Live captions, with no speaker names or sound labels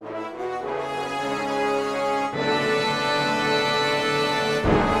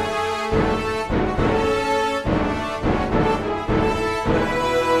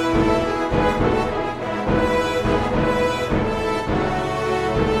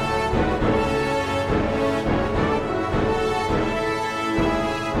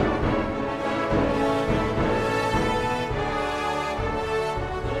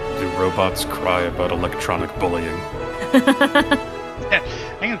robots cry about electronic bullying. I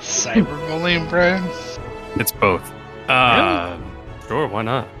think it's cyberbullying, Brian. It's both. Sure, why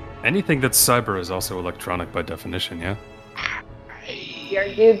not? Anything that's cyber is also electronic by definition, yeah? You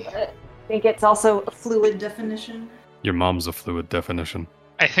argued, but I think it's also a fluid definition. Your mom's a fluid definition.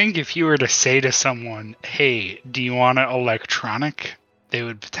 I think if you were to say to someone, hey, do you want it electronic? They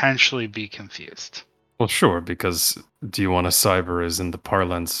would potentially be confused. Well, sure, because do you want a cyber is in the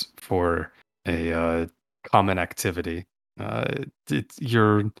parlance for a common activity.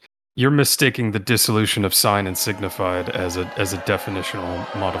 You're mistaking the dissolution of sign and signified as a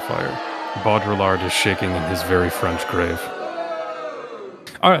definitional modifier. Baudrillard is shaking in his very French grave.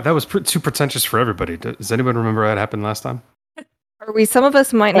 All right, that was too pretentious for everybody. Does anyone remember what happened last time? Some of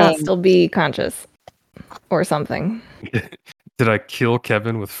us might not still be conscious, or something. Did I kill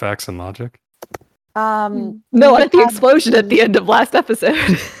Kevin with facts and logic? No, at the explosion at the end of last episode.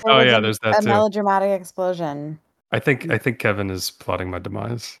 Oh yeah, there's that too. A melodramatic explosion. I think Kevin is plotting my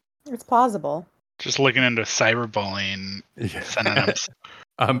demise. It's plausible. Just looking into cyberbullying synonyms.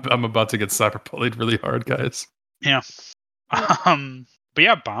 I'm about to get cyberbullied really hard, guys. Yeah. But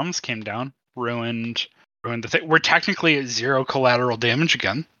yeah, bombs came down, ruined the thing. We're technically at 0 collateral damage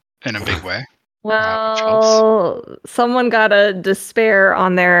again, in a big way. Well, someone got a despair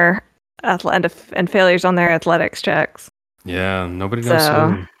on their and failures on their athletics checks. Yeah, nobody knows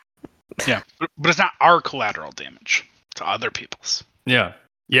who. Yeah, but it's not our collateral damage. It's other people's. Yeah,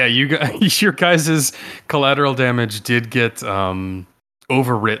 your guys' collateral damage did get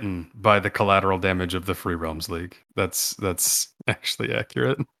overwritten by the collateral damage of the Free Realms League. That's actually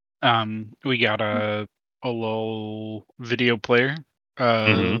accurate. We got a little video player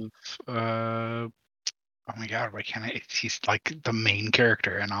oh my god, why can't I? He's like the main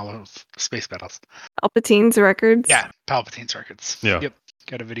character in all of Space Battles. Palpatine's Records? Yeah, Palpatine's Records. Yeah. Yep.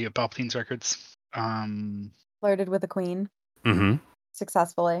 Got a video of Palpatine's Records. Flirted with a queen. Mm-hmm.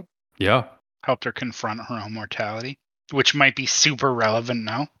 Successfully. Yeah. Helped her confront her own mortality, which might be super relevant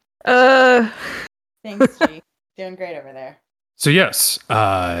now. Thanks, G. Doing great over there. So yes,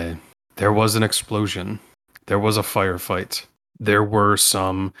 there was an explosion. There was a firefight. There were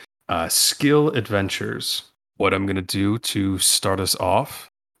some skill adventures. What I'm going to do to start us off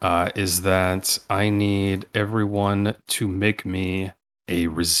is that I need everyone to make me a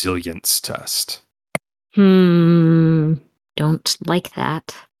resilience test. Don't like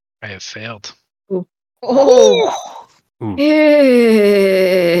that. I have failed. Oh. Ooh.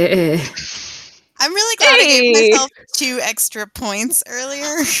 I'm really glad I gave myself 2 extra points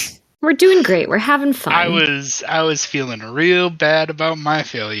earlier. We're doing great. We're having fun. I was feeling real bad about my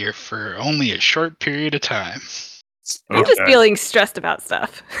failure for only a short period of time. I'm just feeling stressed about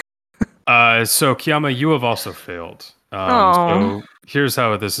stuff. So Kiama, you have also failed. So here's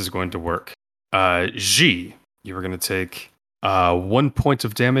how this is going to work. G, you are going to take 1 point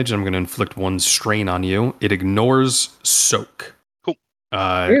of damage. I'm going to inflict 1 strain on you. It ignores soak. Cool.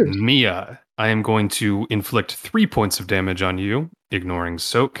 Mia, I am going to inflict 3 points of damage on you, ignoring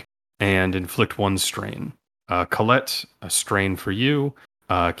soak, and inflict 1 strain. Colette, a strain for you.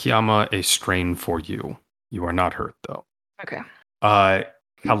 Kiama, a strain for you. You are not hurt, though. Okay.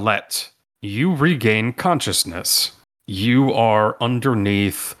 Colette, you regain consciousness. You are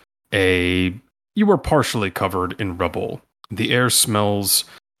underneath you are partially covered in rubble. The air smells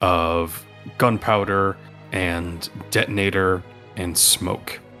of gunpowder and detonator and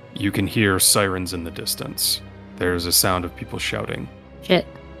smoke. You can hear sirens in the distance. There's a sound of people shouting. Shit.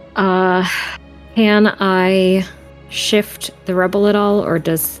 Can I shift the rubble at all, or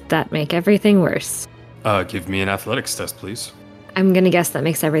does that make everything worse? Give me an athletics test, please. I'm gonna guess that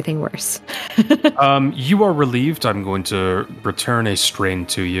makes everything worse. You are relieved. I'm going to return a strain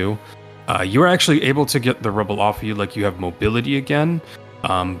to you. You are actually able to get the rubble off of you, like you have mobility again.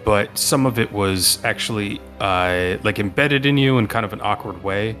 But some of it was actually like embedded in you in kind of an awkward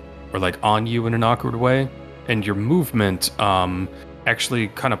way, or like on you in an awkward way. And your movement actually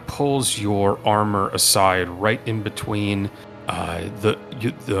kind of pulls your armor aside right in between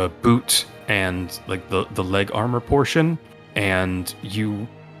the boot and like the leg armor portion. And you,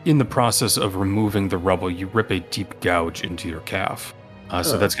 in the process of removing the rubble, you rip a deep gouge into your calf.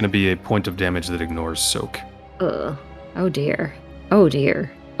 So that's going to be a point of damage that ignores soak. Oh dear. Oh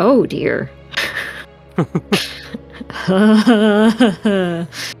dear. Oh dear.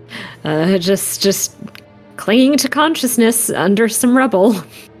 Just clinging to consciousness under some rubble.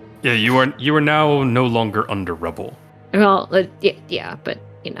 Yeah, you are now no longer under rubble. Well, yeah, but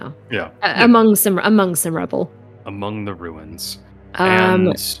you know. Yeah. Among some rubble. Among the ruins. And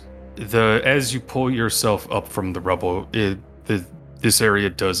as you pull yourself up from the rubble, the this area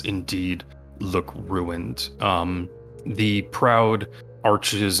does indeed look ruined. The proud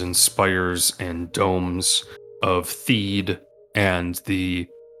arches and spires and domes of Theed and the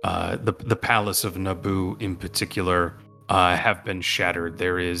palace of Naboo in particular have been shattered.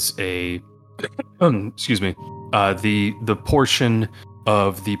 There is a excuse me, the portion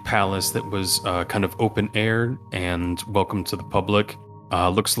of the palace that was kind of open air and welcome to the public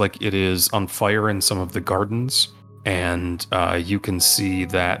looks like it is on fire in some of the gardens, and you can see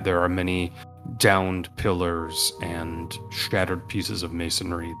that there are many downed pillars and shattered pieces of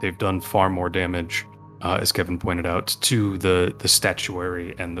masonry. They've done far more damage, as Kevin pointed out, to the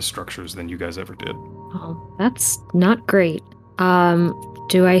statuary and the structures than you guys ever did. Oh, that's not great.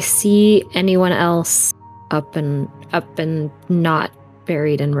 Do I see anyone else up and not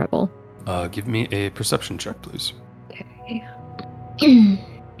buried in rubble? Give me a perception check, please. Okay.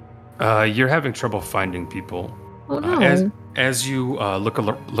 You're having trouble finding people. Oh no. As you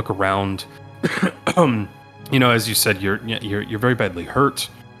look around, as you said, you're very badly hurt.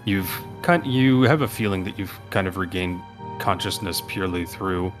 You have a feeling that you've kind of regained consciousness purely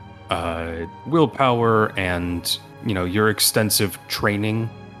through willpower and your extensive training.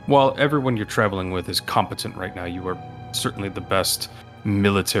 While everyone you're traveling with is competent right now, you are certainly the best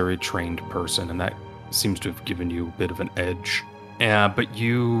military trained person, and that seems to have given you a bit of an edge. But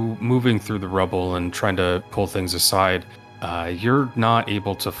you moving through the rubble and trying to pull things aside, you're not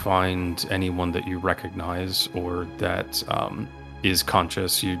able to find anyone that you recognize or that is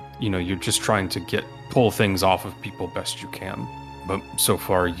conscious. You're just trying to pull things off of people best you can. But so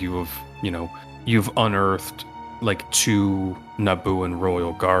far you've unearthed like 2 Nabooan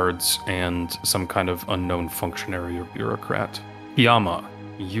royal guards and some kind of unknown functionary or bureaucrat. Hiyama,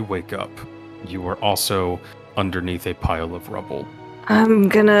 you wake up. You are also underneath a pile of rubble. I'm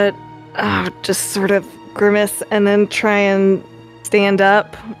gonna just sort of grimace and then try and stand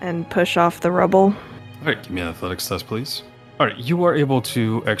up and push off the rubble. All right, give me an athletics test, please. All right, you are able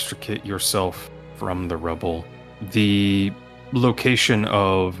to extricate yourself from the rubble. The location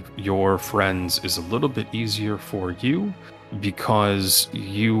of your friends is a little bit easier for you because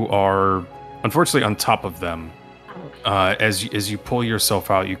you are unfortunately on top of them. As you pull yourself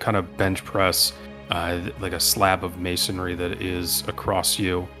out, you kind of bench press like a slab of masonry that is across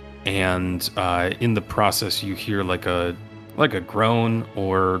you, and in the process you hear like a groan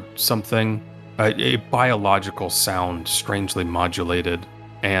or something, a biological sound, strangely modulated,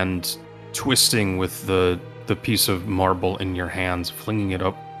 and twisting with the piece of marble in your hands, flinging it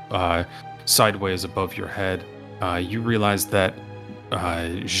up sideways above your head. You realize that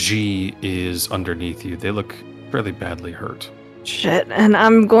Ji is underneath you. They look fairly badly hurt. Shit, and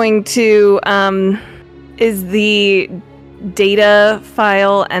I'm going to, is the data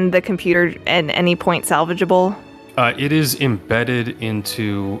file and the computer at any point salvageable? It is embedded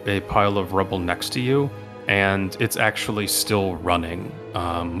into a pile of rubble next to you, and it's actually still running.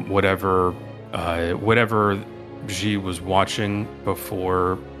 Whatever Ji was watching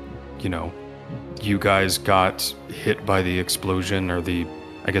before, you guys got hit by the explosion, or the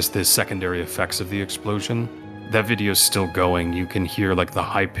secondary effects of the explosion. That video is still going. You can hear like the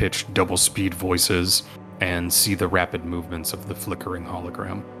high-pitched double-speed voices and see the rapid movements of the flickering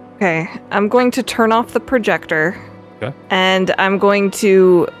hologram. Okay, I'm going to turn off the projector. Okay. And I'm going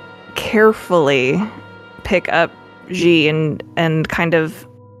to carefully pick up Ji and kind of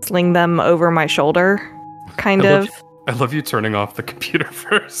sling them over my shoulder. I love you turning off the computer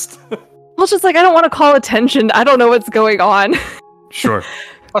first. Well, just like I don't want to call attention. I don't know what's going on. Sure.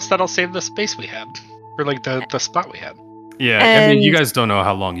 Plus, that'll save the space we had. Or like the spot we had. Yeah, I mean, you guys don't know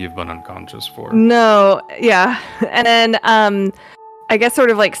how long you've been unconscious for. No, yeah. And then I guess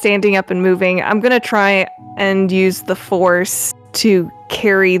sort of like standing up and moving, I'm going to try and use the force to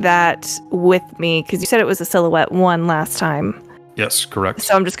carry that with me, because you said it was a silhouette 1 last time. Yes, correct.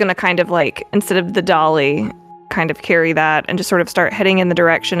 So I'm just going to kind of like, instead of the dolly, kind of carry that and just sort of start heading in the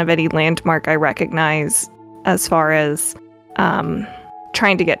direction of any landmark I recognize as far as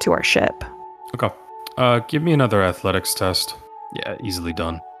trying to get to our ship. Okay. Give me another athletics test. Yeah, easily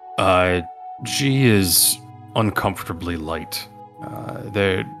done. Ji is uncomfortably light.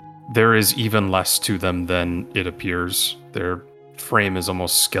 There is even less to them than it appears. Their frame is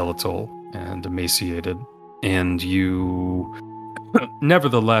almost skeletal and emaciated. And you...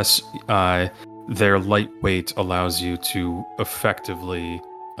 Nevertheless, their light weight allows you to effectively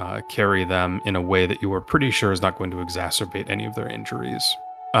carry them in a way that you are pretty sure is not going to exacerbate any of their injuries.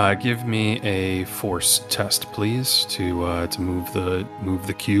 Give me a force test, please, to move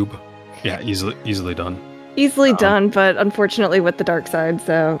the cube. Yeah, easily done. Easily done, but unfortunately with the dark side,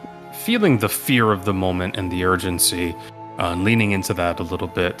 so... Feeling the fear of the moment and the urgency, Leaning into that a little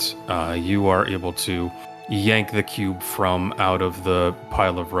bit, you are able to yank the cube from out of the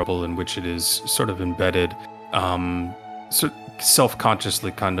pile of rubble in which it is sort of embedded, so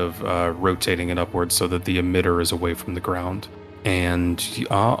self-consciously kind of rotating it upwards so that the emitter is away from the ground. And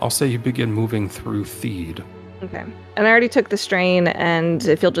I'll say you begin moving through Theed. Okay. And I already took the strain, and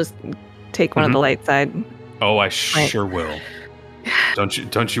if you'll just take one of the light side. Oh, I sure will.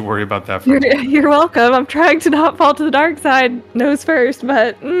 Don't you worry about that. You're welcome. I'm trying to not fall to the dark side nose first,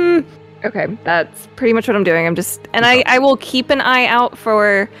 but okay, that's pretty much what I'm doing. I will keep an eye out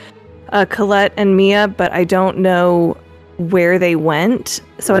for Colette and Mia, but I don't know where they went,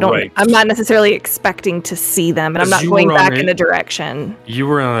 so I'm not necessarily expecting to see them, and I'm not going back in the direction. You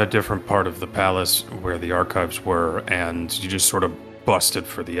were on a different part of the palace where the archives were, and you just sort of busted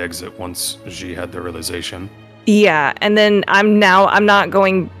for the exit once G had the realization. Yeah, and then I'm not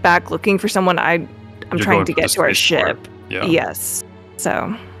going back looking for someone. I'm trying to get to our ship. Yeah. Yes.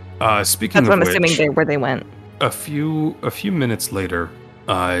 So speaking that's of what I'm assuming where they went. A few minutes later,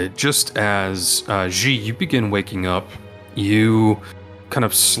 just as G, you begin waking up, you kind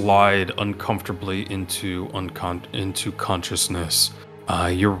of slide uncomfortably into consciousness.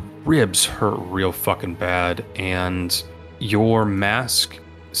 Your ribs hurt real fucking bad, and your mask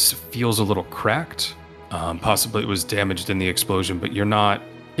feels a little cracked. Possibly it was damaged in the explosion, but you're not.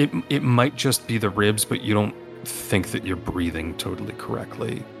 It might just be the ribs, but you don't think that you're breathing totally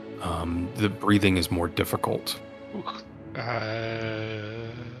correctly. The breathing is more difficult.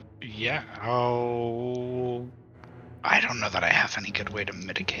 Yeah. I don't know that I have any good way to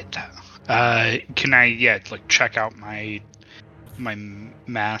mitigate that. Can I, check out my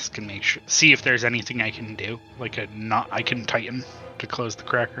mask and see if there's anything I can do, I can tighten to close the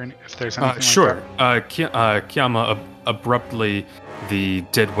crack, or if there's anything. Sure. Kiama, abruptly, the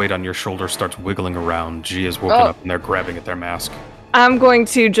dead weight on your shoulder starts wiggling around. G is woken up and they're grabbing at their mask. I'm going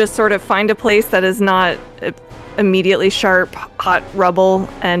to just sort of find a place that is not immediately sharp, hot rubble,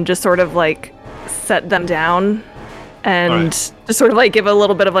 and just sort of set them down, and just sort of give a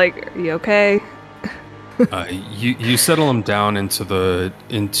little bit of are you okay? You settle them down into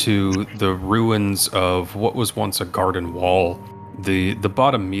the ruins of what was once a garden wall. The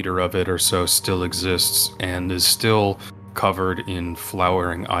bottom meter of it or so still exists and is still covered in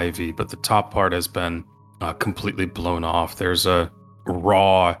flowering ivy, but the top part has been completely blown off. There's a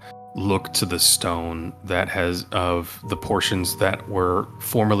raw look to the stone that has of the portions that were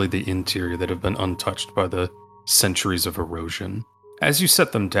formerly the interior that have been untouched by the centuries of erosion. As you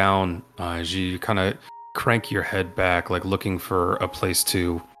set them down, you kind of crank your head back, looking for a place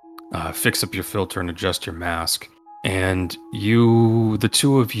to fix up your filter and adjust your mask. And the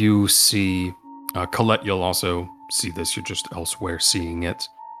two of you see, Colette, you'll also see this, you're just elsewhere seeing it.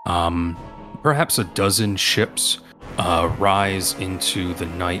 Perhaps a dozen ships rise into the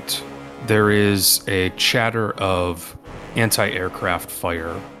night. There is a chatter of anti-aircraft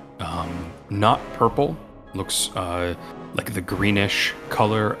fire, not purple, looks like the greenish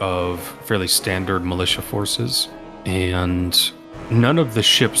color of fairly standard militia forces, and none of the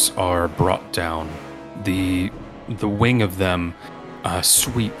ships are brought down. The wing of them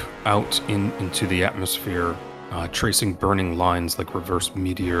sweep out into the atmosphere, tracing burning lines like reverse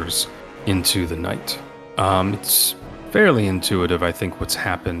meteors into the night. It's fairly intuitive, I think, what's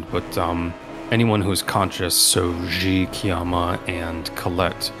happened, but anyone who's conscious, so Ji, Kiama, and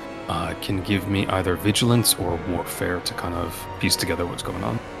Colette, can give me either vigilance or warfare to kind of piece together what's going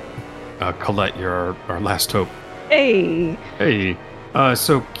on. Colette, you're our last hope. Hey.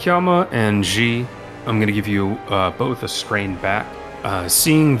 So Kiama and Ji, I'm going to give you both a strain back.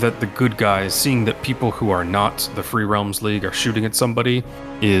 Seeing that the good guys, seeing that people who are not the Free Realms League are shooting at somebody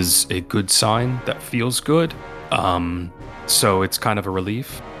is a good sign. That feels good. So it's kind of a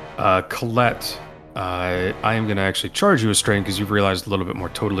relief. Colette, I am going to actually charge you a strain because you've realized a little bit more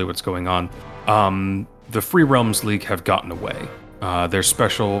totally what's going on. The Free Realms League have gotten away. Their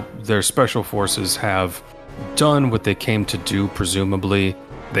special forces have done what they came to do, presumably.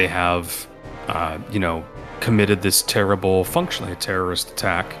 They have, committed this terrible, functionally a terrorist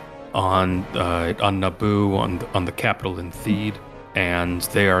attack on Naboo, on the capital in Theed, and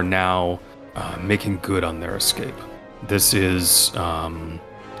they are now making good on their escape. This is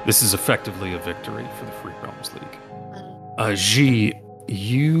effectively a victory for the Free Realms League. Ji,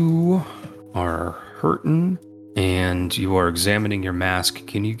 you are hurting, and you are examining your mask.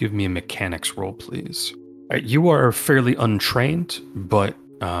 Can you give me a mechanics roll, please? You are fairly untrained, but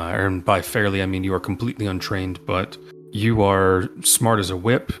and by fairly I mean you are completely untrained, but you are smart as a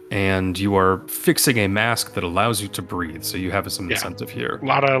whip, and you are fixing a mask that allows you to breathe, so you have some incentive here. A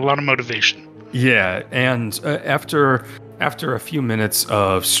lot of motivation. Yeah, and after After a few minutes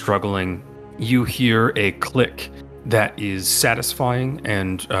of struggling, you hear a click that is satisfying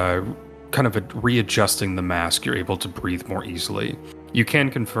and kind of readjusting the mask. You're able to breathe more easily. You can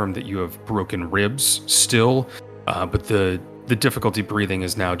confirm that you have broken ribs still, but the difficulty breathing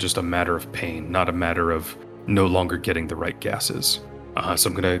is now just a matter of pain, not a matter of no longer getting the right gases. So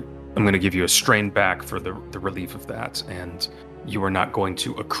I'm gonna give you a strain back for the relief of that, and you are not going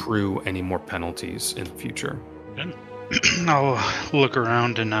to accrue any more penalties in the future. Good. I'll look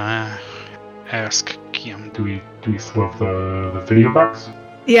around and ask Kiam. Do we still have the video box?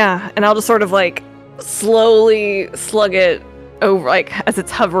 Yeah, and I'll just sort of like slowly slug it over, like as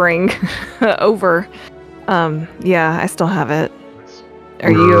it's hovering over. Yeah, I still have it.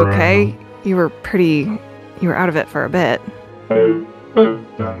 Are you okay? You were out of it for a bit. I've done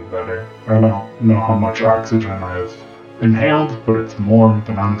better. I don't know how much oxygen I've inhaled, but it's more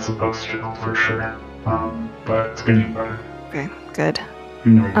than I'm supposed to, for sure. But it's getting better. Okay, good.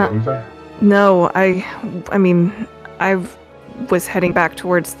 You know where you there? No, I mean, I was heading back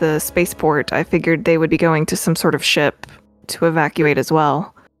towards the spaceport. I figured they would be going to some sort of ship to evacuate as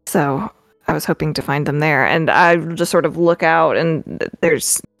well. So I was hoping to find them there. And I just sort of look out, and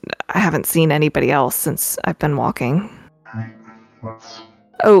I haven't seen anybody else since I've been walking. Alright, let's...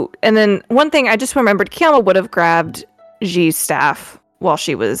 Oh, and then one thing I just remembered, Kiama would have grabbed G's staff when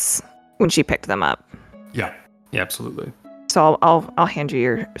she picked them up. Yeah, absolutely. So I'll hand you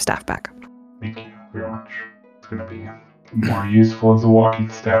your staff back. Thank you very much. It's gonna be more useful as a walking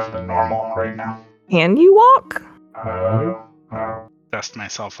staff than normal right now. Can you walk? Dust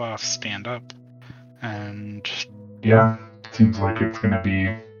myself off, stand up, and Yeah, seems like it's gonna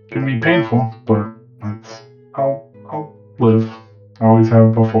be painful, but I'll live. I always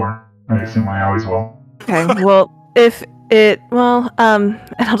have before. I assume I always will. Okay, well, and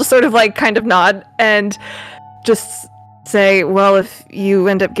I'll just sort of like kind of nod and just say, well, if you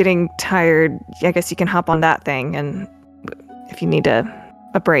end up getting tired, I guess you can hop on that thing, and if you need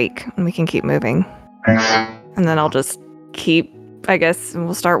a break, we can keep moving. Thanks. And then I'll just keep, I guess, and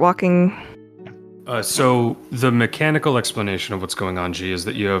we'll start walking. So the mechanical explanation of what's going on, G, is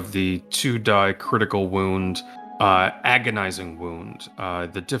that you have the 2-die critical wound, agonizing wound.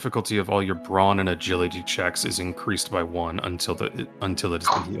 The difficulty of all your brawn and agility checks is increased by 1 until it has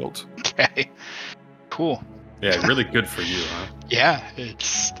been healed. okay, cool. Yeah, really good for you, huh? Yeah,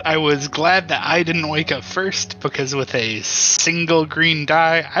 I was glad that I didn't wake up first, because with a single green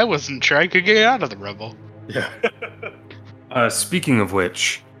die, I wasn't sure I could get out of the rubble. Yeah. Speaking of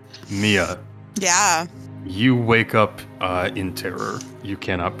which, Mia. Yeah. You wake up in terror. You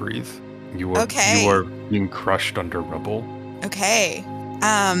cannot breathe. You Okay. are being crushed under rubble. Okay.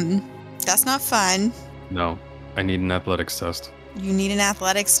 That's not fun. No, I need an athletics test. You need an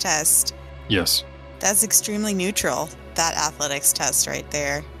athletics test. Yes, That's extremely neutral, that athletics test right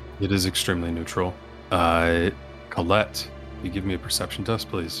there. it is extremely neutral. Colette, you give me a perception test,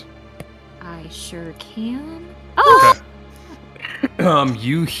 please. I sure can. Oh! Okay.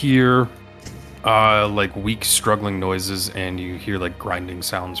 You hear like weak struggling noises, and you hear like grinding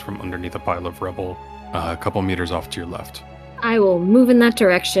sounds from underneath a pile of rubble a couple meters off to your left. I will move in that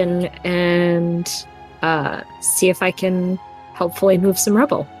direction and see if I can hopefully move some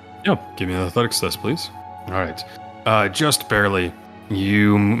rubble. Yeah, give me an athletics test, please. All right. Just barely,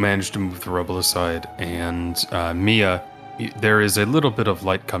 you managed to move the rubble aside, and Mia, there is a little bit of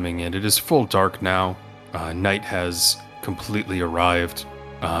light coming in. It is full dark now. Night has completely arrived,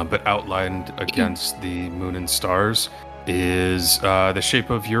 but outlined against the moon and stars is the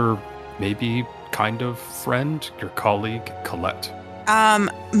shape of your maybe kind of friend, your colleague, Colette.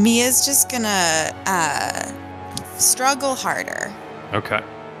 Mia's just gonna struggle harder. Okay.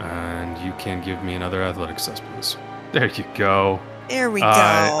 And you can give me another athletics test, please. There you go. There we go.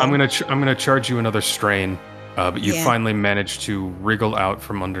 I'm gonna charge you another strain, but you Yeah. finally managed to wriggle out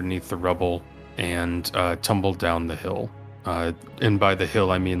from underneath the rubble and tumble down the hill. And by the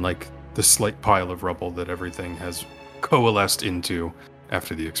hill, I mean like the slight pile of rubble that everything has coalesced into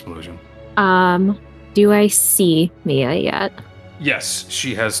after the explosion. Do I see Mia yet? Yes,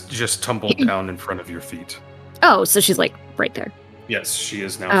 she has just tumbled down in front of your feet. Oh, so she's like right there. Yes, she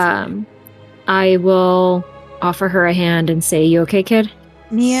is now free. I will offer her a hand and say, "You okay, kid?"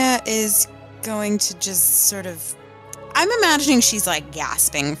 Mia is going to just sort of... I'm imagining she's like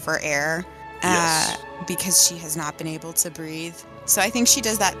gasping for air Yes. because she has not been able to breathe. So I think she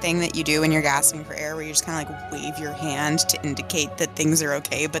does that thing that you do when you're gasping for air, where you just kind of like wave your hand to indicate that things are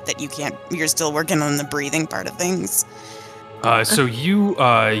okay, but that you're still working on the breathing part of things. So you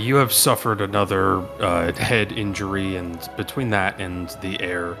have suffered another head injury, and between that and the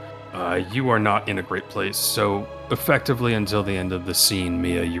air, You are not in a great place. So effectively, until the end of the scene,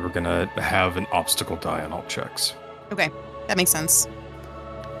 Mia, you were gonna have an obstacle die on all checks. Okay, that makes sense.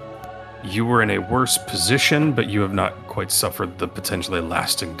 You were in a worse position, but you have not quite suffered the potentially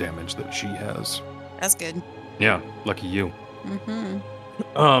lasting damage that she has. That's good. Yeah, lucky you.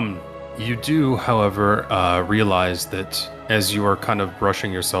 Mm-hmm. You do, however, realize that as you are kind of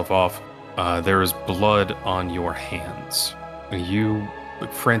brushing yourself off, there is blood on your hands. You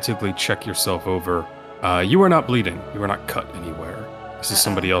frantically check yourself over. You are not bleeding. You are not cut anywhere. This is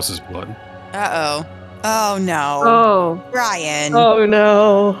somebody else's blood. Uh-oh. Oh, no. Oh. Brian. Oh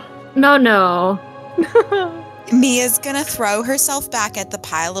no. No. Mia's gonna throw herself back at the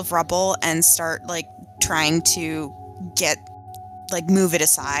pile of rubble and start, like, trying to move it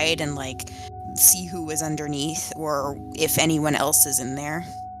aside and, like, see who is underneath or if anyone else is in there.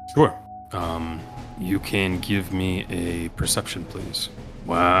 Sure. You can give me a perception, please.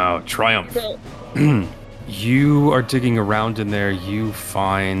 Wow, triumph. You are digging around in there. You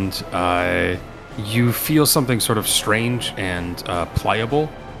find, you feel something sort of strange and pliable,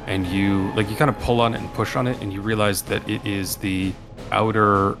 and you kind of pull on it and push on it, and you realize that it is the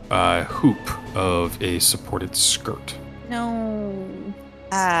outer hoop of a supported skirt. No.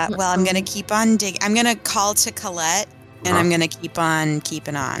 Well, I'm gonna keep on digging. I'm gonna call to Colette, and I'm gonna keep on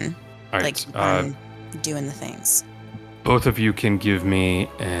keeping on. All right. Keep on doing the things. Both of you can give me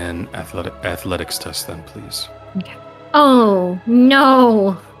an athletics test then, please. Okay. Oh,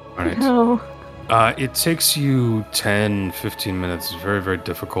 no. All right. No. It takes you 10, 15 minutes. It's very, very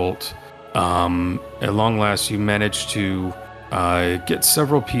difficult. At long last, you manage to get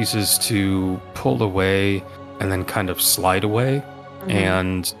several pieces to pull away and then kind of slide away. Mm-hmm.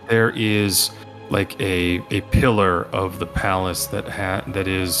 And there is like a pillar of the palace that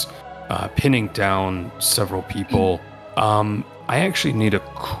is pinning down several people. I actually need a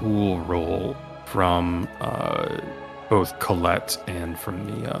cool roll from both Colette and from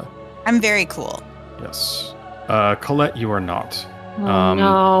Mia. I'm very cool. Yes. Colette, you are not. Oh,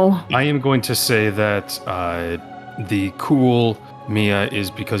 no. I am going to say that the cool Mia is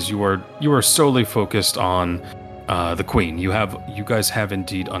because you are solely focused on the queen. You guys have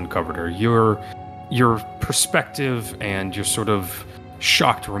indeed uncovered her. Your perspective and your sort of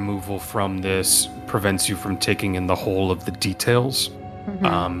shocked removal from this prevents you from taking in the whole of the details.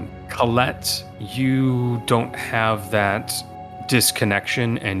 Mm-hmm. Colette, you don't have that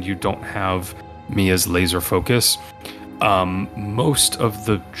disconnection and you don't have Mia's laser focus. Most of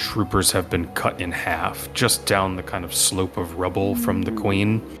the troopers have been cut in half, just down the kind of slope of rubble from the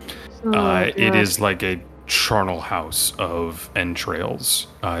queen. It is like a charnel house of entrails.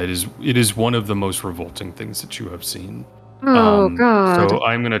 It is one of the most revolting things that you have seen. Oh, God. So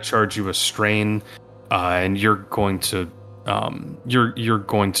I'm going to charge you a strain, and you're going to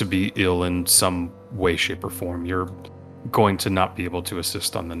be ill in some way, shape, or form. You're going to not be able to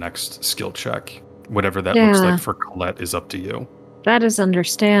assist on the next skill check. Whatever that looks like for Colette is up to you. That is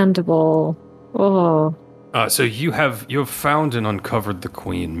understandable. Oh. So you have found and uncovered the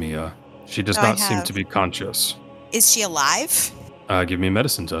queen, Mia. She does not seem to be conscious. Is she alive? Give me a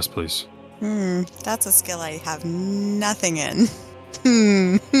medicine test, please. That's a skill I have nothing in.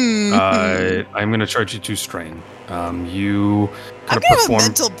 I'm going to charge you 2 strain. You kind of have perform a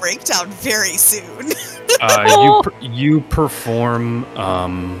mental breakdown very soon. you perform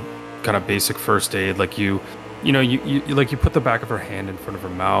kind of basic first aid, like you put the back of her hand in front of her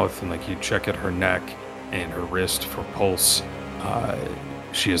mouth and like you check at her neck and her wrist for pulse.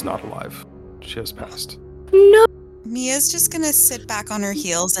 She is not alive. She has passed. No. Mia's just gonna sit back on her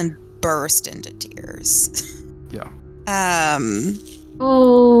heels and burst into tears. Yeah.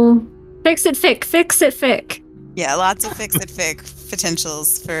 Oh. Fix it, Fick. Yeah, lots of fix it, Fick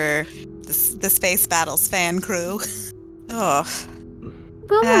potentials for the Space Battles fan crew. Oh.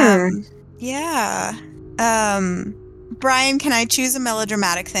 Bummer. Yeah. Brian, can I choose a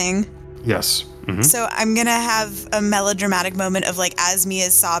melodramatic thing? Yes. Mm-hmm. So I'm going to have a melodramatic moment of like as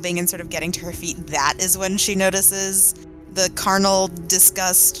Mia's sobbing and sort of getting to her feet, that is when she notices the carnal,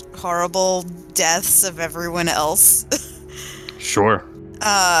 disgust, horrible deaths of everyone else. Sure.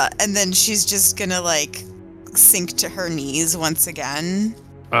 And then she's just going to like sink to her knees once again.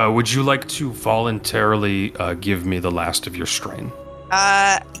 Would you like to voluntarily give me the last of your strain?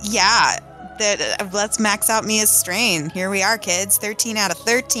 Yeah. Let's max out Mia's strain. Here we are, kids. 13 out of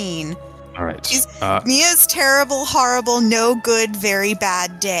 13. All right. Mia's terrible, horrible, no good, very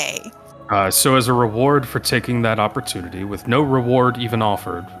bad day. So as a reward for taking that opportunity, with no reward even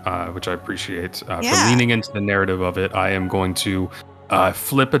offered, which I appreciate, for leaning into the narrative of it, I am going to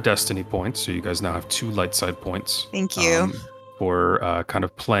flip a destiny point. So you guys now have 2 light side points. Thank you. for kind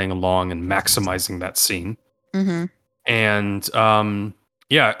of playing along and maximizing that scene. Mm-hmm. And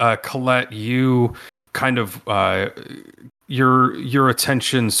Colette, you kind of your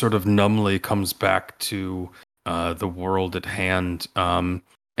attention sort of numbly comes back to the world at hand,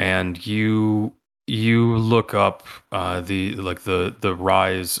 and you look up the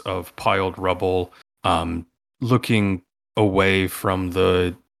rise of piled rubble, looking away from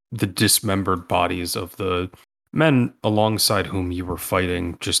the dismembered bodies of the men alongside whom you were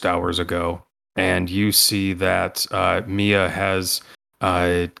fighting just hours ago. And you see that Mia has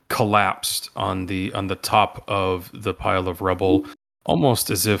collapsed on the top of the pile of rubble, almost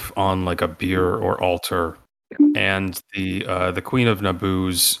as if on like a bier or altar. And the Queen of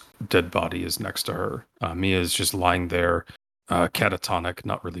Naboo's dead body is next to her. Mia is just lying there, catatonic,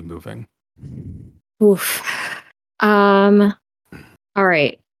 not really moving. Oof. All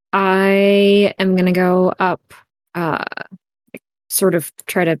right. I am gonna go up, sort of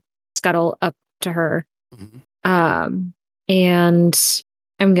try to scuttle up to her. Mm-hmm. And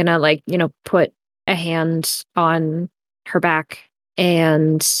I'm gonna put a hand on her back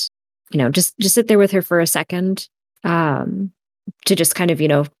and just sit there with her for a second, to just kind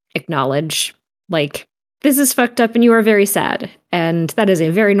of acknowledge like this is fucked up and you are very sad, and that is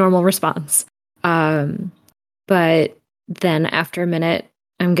a very normal response. But then after a minute,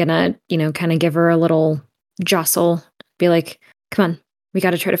 I'm gonna kind of give her a little jostle, be like, come on, we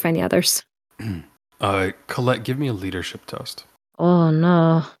got to try to find the others. Colette, give me a leadership test. Oh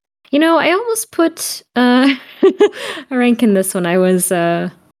no. I almost put a rank in this when I was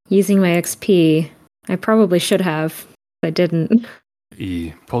using my XP. I probably should have. I didn't.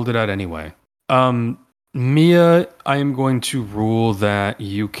 Pulled it out anyway. Mia, I am going to rule that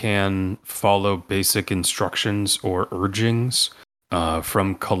you can follow basic instructions or urgings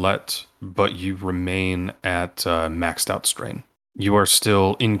from Colette, but you remain at maxed out strain. You are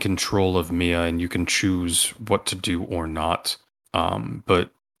still in control of Mia, and you can choose what to do or not.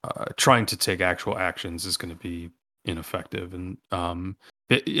 But trying to take actual actions is going to be ineffective. And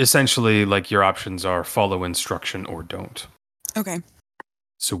essentially, like, your options are follow instruction or don't. Okay.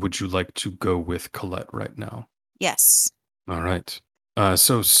 So would you like to go with Colette right now? Yes. All right.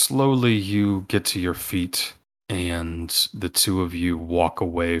 So slowly you get to your feet, and the two of you walk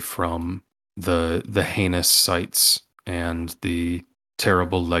away from the heinous sights and the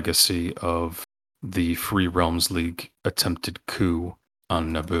terrible legacy of the Free Realms League attempted coup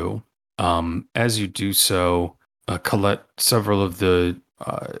on Naboo. As you do so, Colette, several of the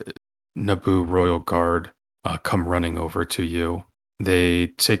Naboo Royal Guard come running over to you. They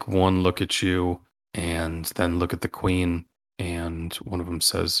take one look at you and then look at the Queen, and one of them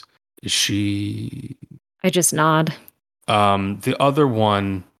says, "Is she?" I just nod. The other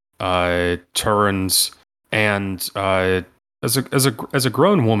one turns and as a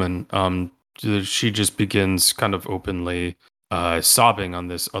grown woman, she just begins kind of openly sobbing on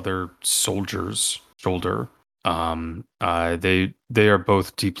this other soldier's shoulder. They are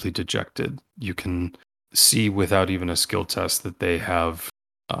both deeply dejected. You can see without even a skill test that they have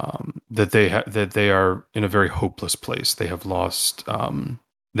that they are in a very hopeless place. They have lost.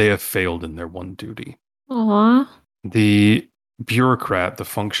 They have failed in their one duty. Aww. The bureaucrat, the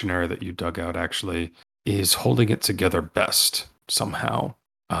functionary that you dug out, actually is holding it together best somehow.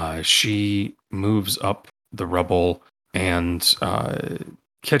 She moves up the rubble and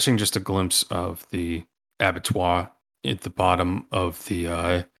catching just a glimpse of the abattoir at the bottom of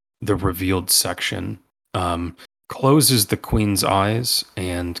the revealed section, closes the Queen's eyes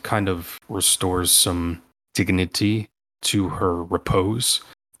and kind of restores some dignity to her repose.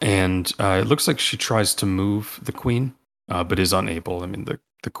 And it looks like she tries to move the Queen, but is unable. I mean,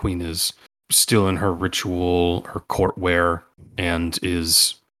 the Queen is still in her ritual, her court wear, and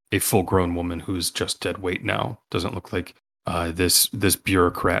is a full-grown woman who's just dead weight now. Doesn't look like this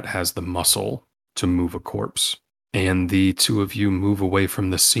bureaucrat has the muscle to move a corpse. And the two of you move away from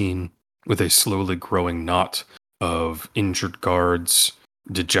the scene with a slowly growing knot of injured guards,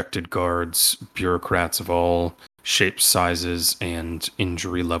 dejected guards, bureaucrats of all shapes, sizes, and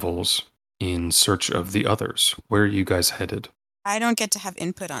injury levels in search of the others. Where are you guys headed? I don't get to have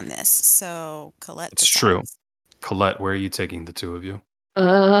input on this, so Colette It's decides. true. Colette, where are you taking the two of you?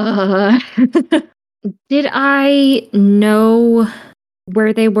 Did I know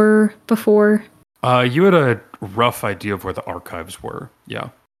where they were before? You had a rough idea of where the archives were. Yeah.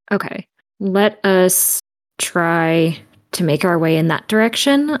 Okay. Let us try to make our way in that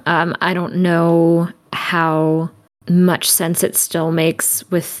direction. I don't know how much sense it still makes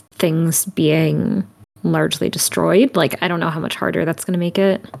with things being largely destroyed. Like, I don't know how much harder that's going to make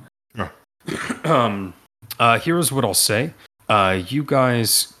it. Here's what I'll say. You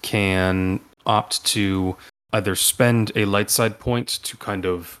guys can opt to either spend a light side point to kind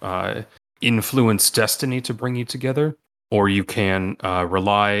of influence destiny to bring you together, or you can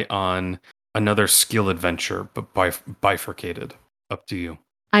rely on another skill adventure, but bifurcated. Up to you.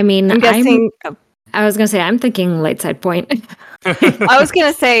 I mean, I'm guessing. I was gonna say I'm thinking light side point. I was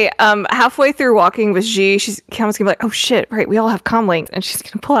gonna say, halfway through walking with G, Kiama's gonna be like, "Oh shit! Right, we all have comlink," and she's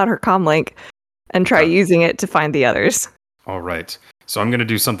gonna pull out her comlink and try using it to find the others. All right. So I'm gonna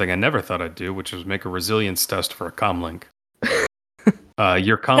do something I never thought I'd do, which is make a resilience test for a comlink.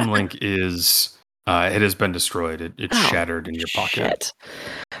 Your comlink is it has been destroyed. It's shattered in your pocket. Shit.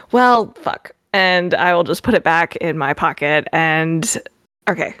 Well, fuck. And I will just put it back in my pocket and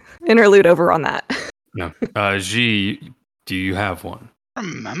interlude over on that. No. G, do you have one? I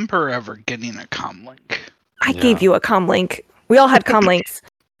don't remember ever getting a comlink. I gave you a comlink. We all had comlinks.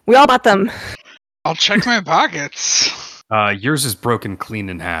 We all bought them. I'll check my pockets. Yours is broken clean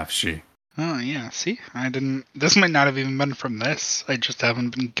in half, G. Oh yeah, see? This might not have even been from this. I just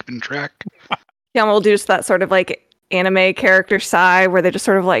haven't been keeping track. Yeah, we'll do just that sort of like anime character sigh where they just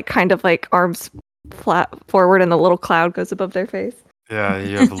sort of like kind of like arms flat forward and the little cloud goes above their face. Yeah,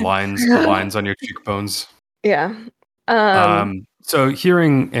 you have the lines on your cheekbones. Yeah. So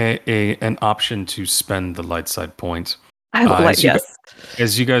hearing an option to spend the light side point. I will yes.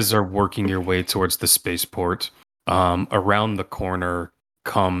 As you guys are working your way towards the spaceport, around the corner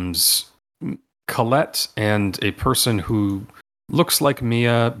comes Colette and a person who looks like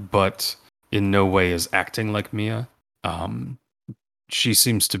Mia, but in no way is acting like Mia. She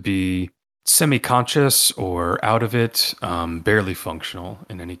seems to be semi-conscious or out of it, barely functional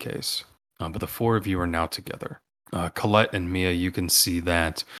in any case. But the four of you are now together. Colette and Mia, you can see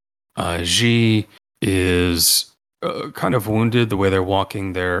that Ji is kind of wounded. The way they're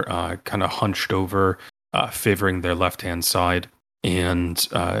walking, they're kind of hunched over, favoring their left-hand side. And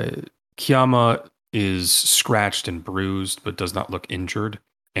Kiama is scratched and bruised, but does not look injured.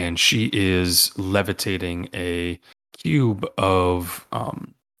 And she is levitating a cube of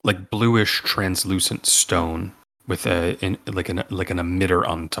like bluish translucent stone with an emitter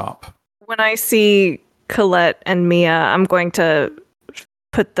on top. When I see Colette and Mia, I'm going to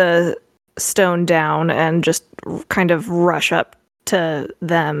put the stone down and just kind of rush up to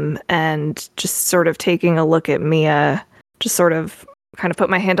them and just sort of taking a look at Mia, just sort of kind of put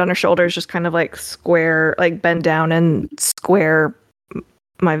my hand on her shoulders, just kind of like square, like bend down and square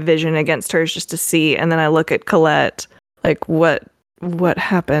my vision against hers just to see. And then I look at Colette, like what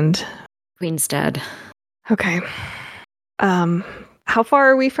happened? Queen's dead. Okay. How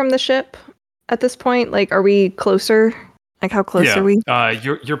far are we from the ship at this point? Like, are we closer? Like, how close are we?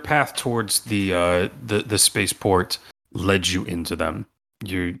 Your path towards the spaceport led you into them.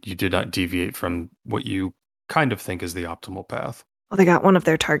 You did not deviate from what you kind of think is the optimal path. Well, they got one of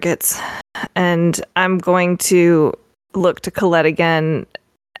their targets, and I'm going to look to Colette again,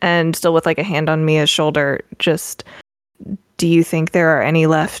 and still with like a hand on Mia's shoulder. Just, do you think there are any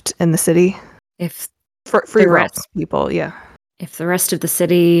left in the city? If free rest people, yeah. If the rest of the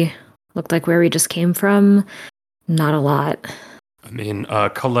city looked like where we just came from, not a lot. I mean,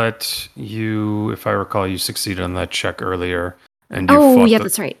 Colette, if I recall, you succeeded on that check earlier, and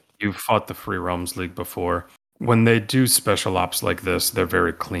that's right. You fought the Free Realms League before. When they do special ops like this, they're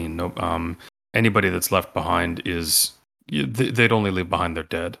very clean. No, anybody that's left behind they'd only leave behind their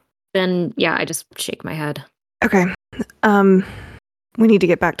dead. Then yeah, I just shake my head. Okay. We need to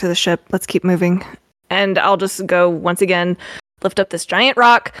get back to the ship. Let's keep moving. And I'll just go once again, lift up this giant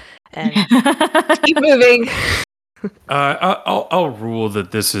rock and keep moving. I'll rule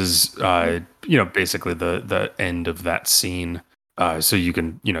that this is basically the end of that scene. So you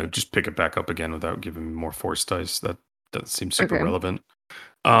can just pick it back up again without giving me more force dice. That seems super relevant.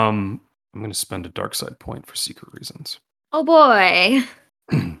 I'm going to spend a dark side point for secret reasons. Oh boy.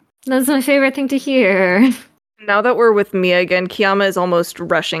 That's my favorite thing to hear. Now that we're with Mia again, Kiama is almost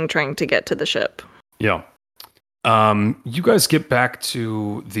rushing, trying to get to the ship. Yeah. You guys get back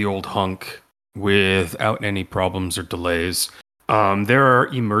to the old hunk without any problems or delays. There are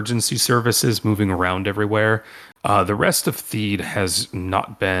emergency services moving around everywhere. The rest of Theed has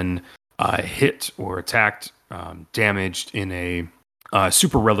not been hit or attacked, damaged in a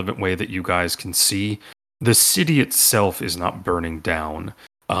super relevant way that you guys can see. The city itself is not burning down.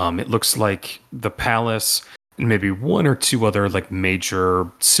 It looks like the palace and maybe one or two other like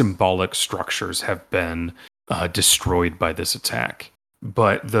major symbolic structures have been destroyed by this attack.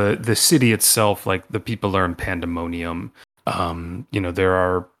 But the city itself, like the people are in pandemonium.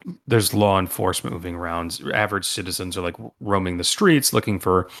 There's law enforcement moving around. Average citizens are like roaming the streets looking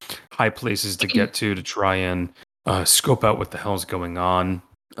for high places to get to try and scope out what the hell's going on.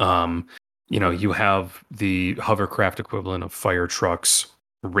 You have the hovercraft equivalent of fire trucks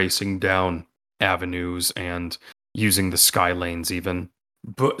racing down avenues and using the sky lanes even.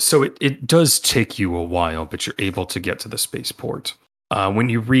 But so it does take you a while, but you're able to get to the spaceport. When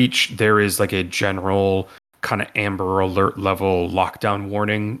you reach, there is like a general kind of amber alert level lockdown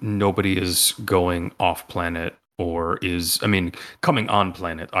warning. Nobody is going off planet or coming on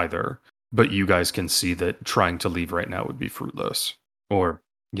planet either. But you guys can see that trying to leave right now would be fruitless or,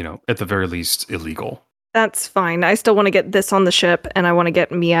 at the very least, illegal. That's fine. I still want to get this on the ship, and I want to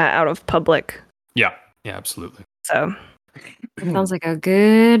get Mia out of public. Yeah, absolutely. So sounds like a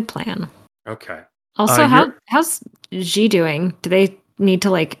good plan. Okay. Also, how's G doing? Do they need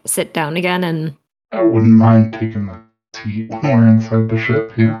to sit down again and? I wouldn't mind taking the seat when we're inside the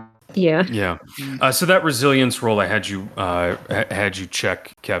ship. Yeah. Yeah. So that resilience roll I had you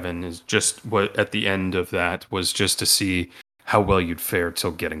check, Kevin, is just what at the end of that was just to see how well you'd fare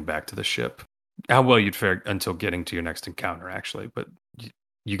till getting back to the ship. How well you'd fare until getting to your next encounter, actually. But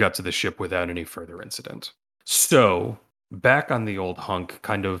you got to the ship without any further incident. So back on the old hunk,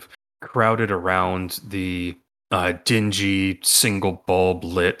 kind of crowded around the dingy single bulb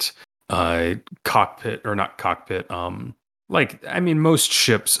lit cockpit, or not cockpit. Most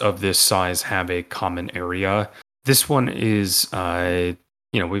ships of this size have a common area. This one is,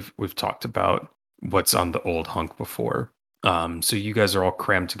 we've talked about what's on the old hunk before. So you guys are all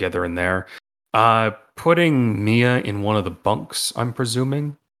crammed together in there. Putting Mia in one of the bunks, I'm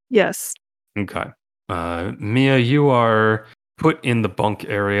presuming? Yes. Okay. Mia, you are put in the bunk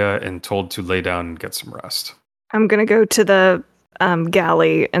area and told to lay down and get some rest. I'm going to go to the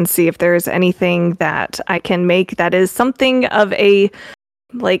galley and see if there's anything that I can make that is something of a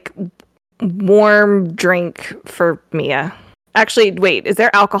warm drink for Mia. Actually, wait, is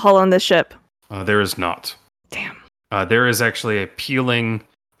there alcohol on this ship? There is not. Damn. There is actually a peeling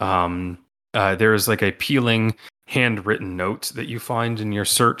handwritten note that you find in your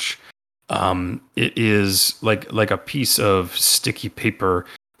search. It is like a piece of sticky paper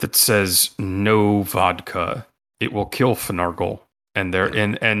that says "No vodka. It will kill Finargle." And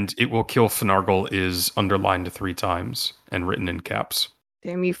it will kill Finargle is underlined 3 times and written in caps.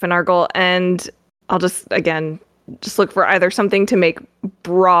 Damn you, Finargle. And I'll just look for either something to make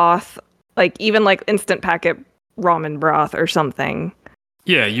broth, even instant packet ramen broth or something.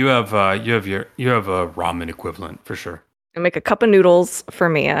 Yeah, you have a ramen equivalent for sure. And make a cup of noodles for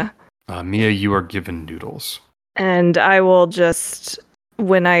Mia. Mia, you are given noodles. And I will just,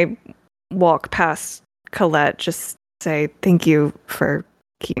 when I walk past Colette, just say thank you for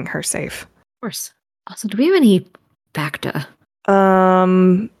keeping her safe. Of course. Also, do we have any Bacta?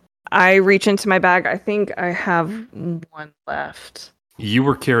 I reach into my bag. I think I have 1 left. You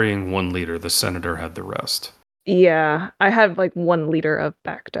were carrying 1 liter. The senator had the rest. Yeah, I have 1 liter of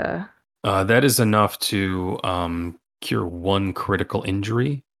Bacta. That is enough to cure 1 critical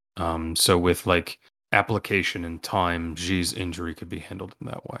injury. So with application and time, G's injury could be handled in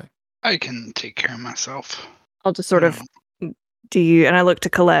that way. I can take care of myself. I'll just sort of, and I look to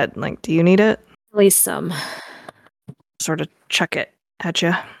Colette, do you need it? At least some. Sort of chuck it at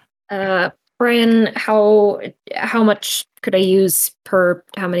you. Brian, how much could I use per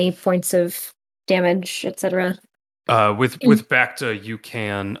how many points of damage, etc.? With Bacta, you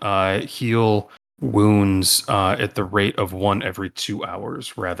can heal wounds at the rate of 1 every 2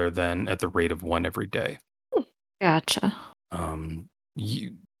 hours rather than at the rate of 1 every day. Gotcha.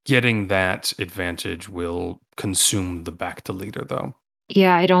 Getting that advantage will consume the Bacta liter, though.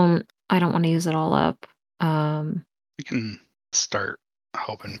 Yeah, I don't want to use it all up. We can start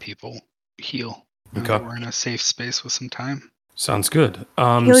helping people heal. Okay. We're in a safe space with some time. Sounds good.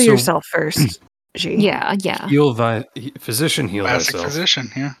 Heal yourself first, G. Yeah. Heal physician, heal Classic thyself. physician,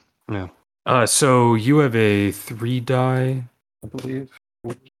 yeah. Yeah. So you have a 3 die, I believe.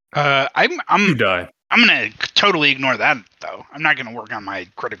 I'm 2 die. I'm gonna totally ignore that though. I'm not gonna work on my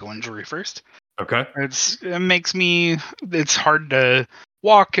critical injury first. Okay. It's hard to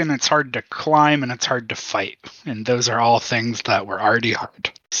walk and it's hard to climb and it's hard to fight, and those are all things that were already hard.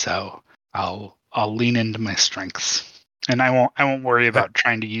 So I'll lean into my strengths, and I won't worry about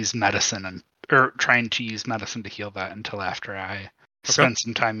trying to use medicine to heal that until after I spend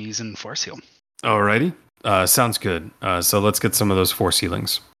some time using force heal. Alrighty. Sounds good. So let's get some of those force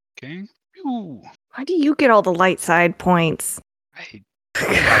healings. Okay. Ooh. Why do you get all the light side points?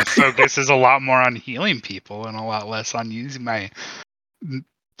 My focus is a lot more on healing people and a lot less on using my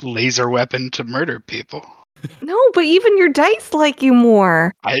laser weapon to murder people. No, but even your dice like you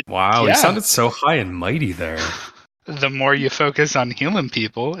more. Wow, you sounded so high and mighty there. The more you focus on healing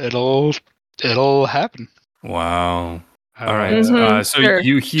people, it'll happen. Wow. All right. Mhm. So Sure,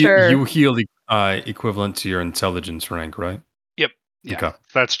 you heal sure. you heal equivalent to your intelligence rank, right? Yep. Yeah. Okay.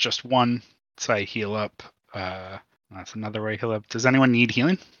 That's just one. So I heal up. That's another way I heal up. Does anyone need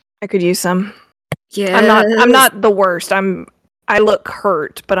healing? I could use some. Yeah. I'm not the worst. I look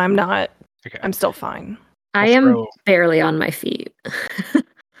hurt, but I'm not. Okay. I'm still fine. I I'll am throw- barely on my feet.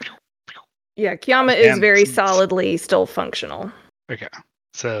 Yeah, Kiyama is Damn, very since- solidly still functional. Okay.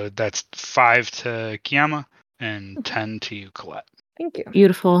 So that's 5 to Kiyama and 10 to Colette. Thank you.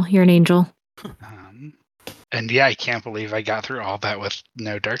 Beautiful. You're an angel. And yeah, I can't believe I got through all that with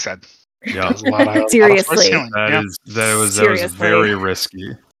no dark side. Yeah. That was a lot of Seriously. force healing. Yeah. That was Seriously. very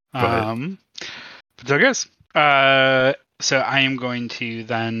risky. But there it goes. So I am going to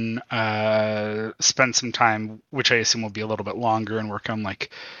then spend some time, which I assume will be a little bit longer, and work on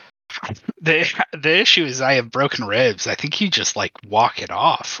like the issue is I have broken ribs. I think you just like walk it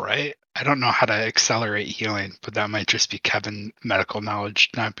off, right? I don't know how to accelerate healing, but that might just be Kevin medical knowledge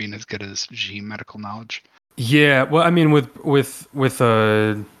not being as good as G medical knowledge. Yeah. Well, I mean, we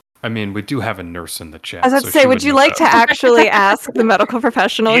do have a nurse in the chat. I was about to say, would you like to actually ask the medical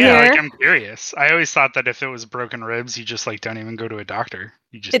professional Yeah, here? like I'm curious. I always thought that if it was broken ribs, you just like don't even go to a doctor.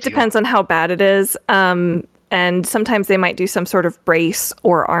 You just It depends on how bad it is. And sometimes they might do some sort of brace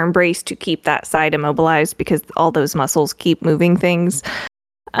or arm brace to keep that side immobilized because all those muscles keep moving things.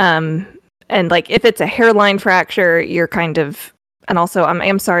 And like if it's a hairline fracture, you're kind of, and also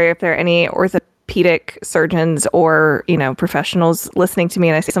I'm sorry if there are any orthopedic surgeons or, professionals listening to me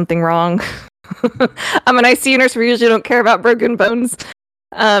and I say something wrong. I'm an ICU nurse. We usually don't care about broken bones.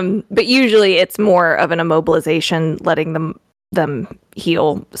 But usually it's more of an immobilization, letting them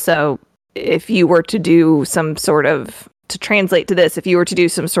heal. So if you were to do some sort of, to translate to this, if you were to do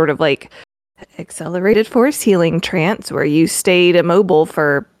some sort of like accelerated force healing trance where you stayed immobile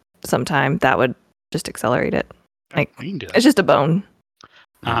for some time, that would just accelerate it. Like it's just a bone.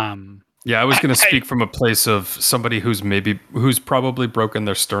 Yeah, I was going to speak from a place of somebody who's probably broken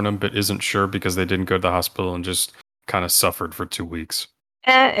their sternum but isn't sure because they didn't go to the hospital and just kind of suffered for 2 weeks.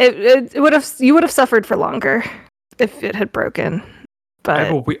 You would have suffered for longer if it had broken.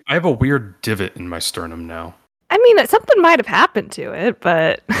 But I have a weird divot in my sternum now. I mean, something might have happened to it,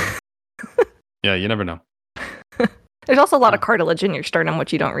 but Yeah, you never know. there's also a lot of cartilage in your sternum,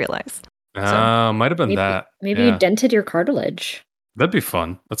 which you don't realize. Might have been that. Maybe Yeah. you dented your cartilage. That'd be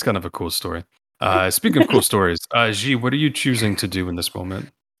fun. That's kind of a cool story. Speaking of cool stories, G, what are you choosing to do in this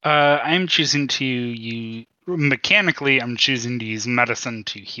moment? I'm choosing to use mechanically. I'm choosing to use medicine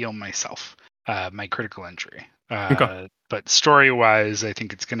to heal myself, my critical injury. Okay. But story-wise, I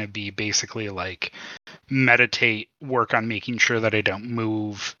think it's going to be basically like meditate, work on making sure that I don't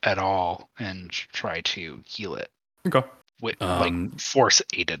move at all, and try to heal it. Okay. With like force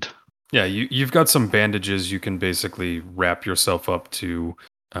aided. Yeah, you've got some bandages. You can basically wrap yourself up to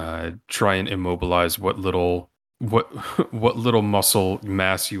try and immobilize what little muscle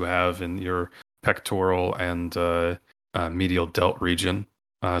mass you have in your pectoral and medial delt region.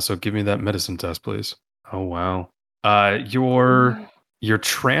 So give me that medicine test, please. Oh wow. Your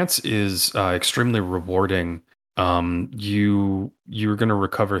trance is extremely rewarding. You're going to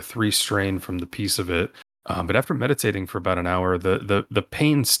recover 3 strain from the piece of it. But after meditating for about an hour, the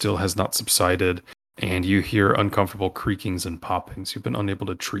pain still has not subsided, and you hear uncomfortable creakings and poppings. You've been unable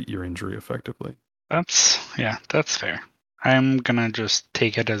to treat your injury effectively. That's fair. I'm gonna just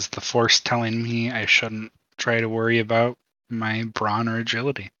take it as the force telling me I shouldn't try to worry about my brawn or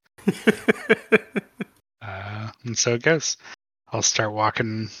agility. And so it goes. I'll start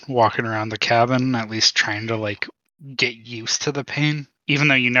walking around the cabin, at least trying to like get used to the pain, even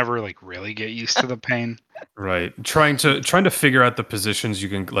though you never like really get used to the pain. Right. Trying to figure out the positions you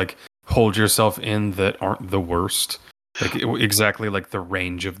can like hold yourself in that aren't the worst. Like exactly like the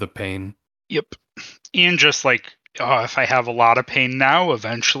range of the pain. Yep. And just like, if I have a lot of pain now,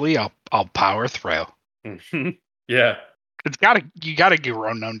 eventually I'll power through. Yeah. You gotta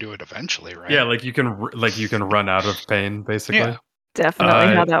grow numb to it eventually, right? Yeah, like you can run out of pain, basically. Yeah.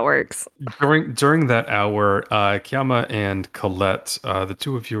 Definitely how that works. During that hour, Kiyama and Colette, the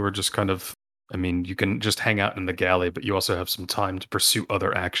two of you are just kind of, I mean, you can just hang out in the galley, but you also have some time to pursue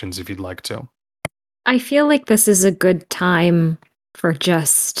other actions if you'd like to. I feel like this is a good time for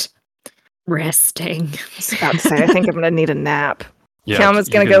just resting. I was about to say, I think I'm going to need a nap. Yeah, Kiyama's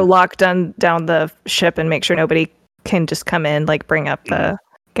going to go lock down the ship and make sure nobody can just come in, like bring up the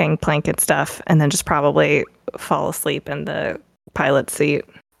gangplank and stuff, and then just probably fall asleep in the pilot's seat.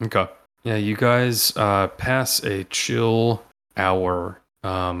 Okay. Yeah, you guys pass a chill hour.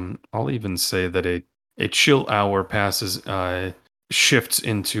 I'll even say that a chill hour passes shifts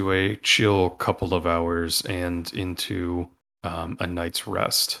into a chill couple of hours and into a night's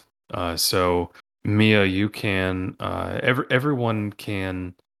rest. So Mia, you can everyone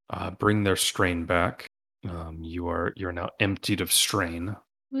can bring their strain back. You're now emptied of strain.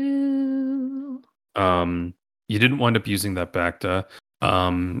 Woo. You didn't wind up using that Bacta.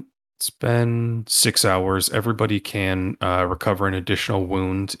 It's been 6 hours. Everybody can recover an additional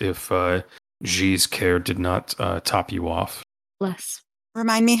wound if G's care did not top you off. Bless.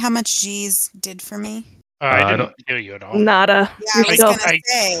 Remind me how much G's did for me. I I didn't heal you at all. Nada. Yeah, You're I was still- gonna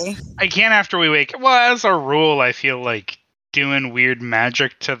say. I can't after we wake. Well, as a rule, I feel like doing weird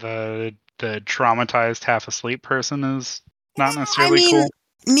magic to the traumatized half asleep person is not necessarily cool.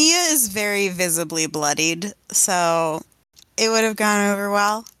 Mia is very visibly bloodied, so it would have gone over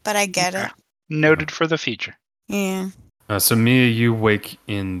well. But I get it. Noted for the future. Yeah. So Mia, you wake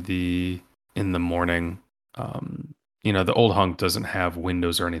in the morning. The old hunk doesn't have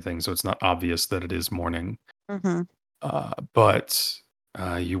windows or anything, so it's not obvious that it is morning. Mm-hmm. But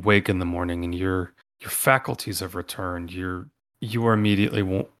you wake in the morning, and your faculties have returned. You are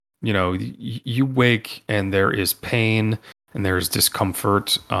immediately, you wake, and there is pain and there is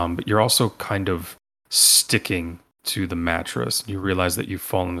discomfort. But you're also kind of sticking to the mattress. You realize that you've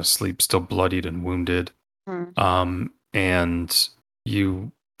fallen asleep, still bloodied and wounded. And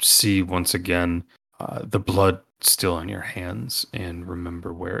you see once again the blood still on your hands, and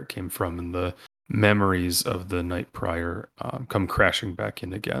remember where it came from, and the memories of the night prior come crashing back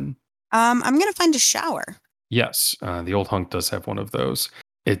in again. I'm gonna find a shower. Yes, the old hunk does have one of those.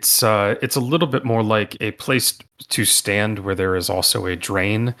 It's a little bit more like a place to stand where there is also a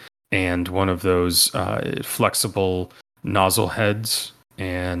drain and one of those flexible nozzle heads,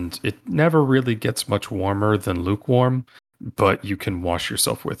 and it never really gets much warmer than lukewarm, but you can wash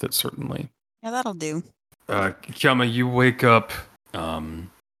yourself with it, certainly. Yeah, that'll do. Kiama, you wake up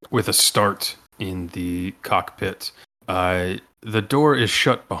with a start in the cockpit. The door is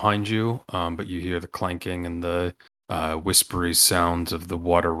shut behind you, but you hear the clanking and the whispery sounds of the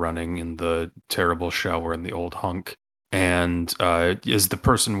water running in the terrible shower in the old hunk. And as the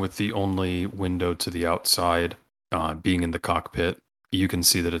person with the only window to the outside being in the cockpit, you can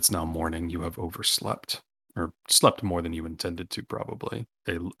see that it's now morning. You have overslept, or slept more than you intended to, probably.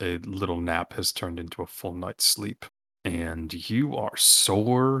 A little nap has turned into a full night's sleep. And you are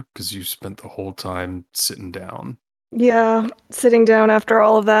sore because you spent the whole time sitting down. Yeah, sitting down after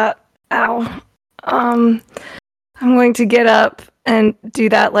all of that. Ow. I'm going to get up and do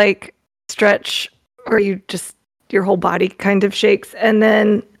that like stretch where your whole body kind of shakes, and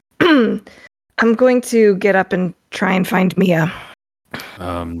then I'm going to get up and try and find Mia.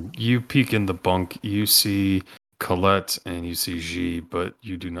 You peek in the bunk, you see Colette and you see G, but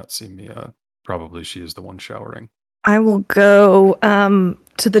you do not see Mia. Probably she is the one showering. I will go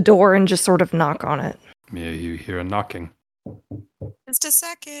to the door and just sort of knock on it. Mia, you hear a knocking. Just a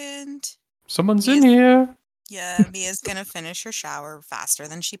second. Someone's in here. Yeah, Mia's gonna finish her shower faster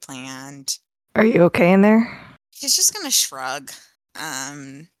than she planned. Are you okay in there? She's just gonna shrug.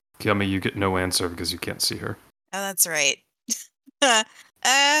 Kiama, you get no answer because you can't see her. Oh, that's right.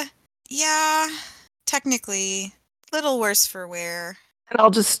 Yeah, technically, little worse for wear. And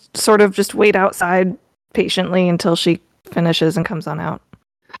I'll just sort of just wait outside patiently until she finishes and comes on out.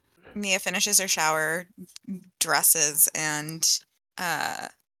 Mia finishes her shower, dresses, and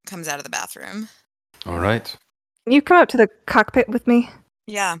comes out of the bathroom. All right. You come up to the cockpit with me?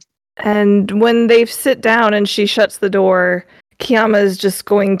 Yeah. And when they sit down and she shuts the door, Kiama is just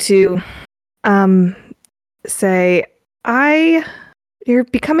going to say, you're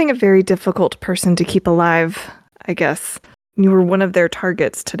becoming a very difficult person to keep alive, I guess. You were one of their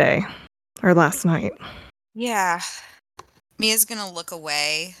targets today, or last night. Yeah. Mia's gonna look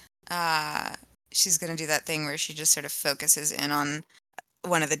away. She's gonna do that thing where she just sort of focuses in on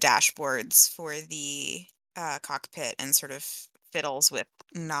one of the dashboards for the cockpit and sort of fiddles with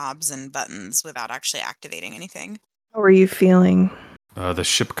knobs and buttons without actually activating anything. How are you feeling? The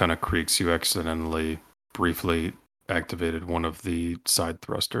ship kind of creaks. You accidentally, briefly activated one of the side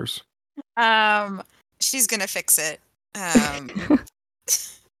thrusters. She's gonna fix it.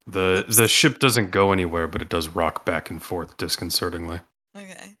 The ship doesn't go anywhere, but it does rock back and forth disconcertingly.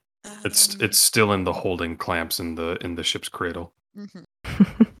 Okay. It's still in the holding clamps in the ship's cradle. Mm-hmm.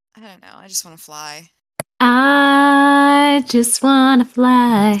 I don't know. I just want to fly. I just want to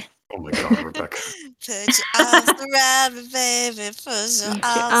fly. Oh my god, Rebecca. Put your arms around me, baby. Put your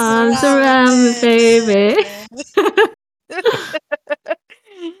Arms around me, baby.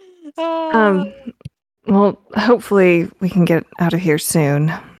 Well, hopefully we can get out of here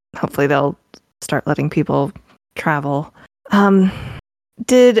soon. Hopefully they'll start letting people travel.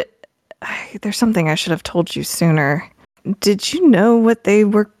 There's something I should have told you sooner. Did you know what they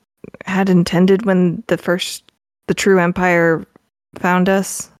had intended when the true Empire found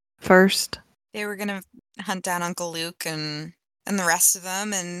us first? They were gonna hunt down Uncle Luke and the rest of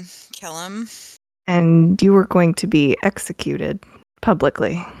them and kill him. And you were going to be executed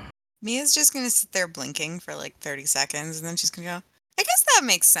publicly. Mia's just gonna sit there blinking for like 30 seconds, and then she's gonna go, I guess that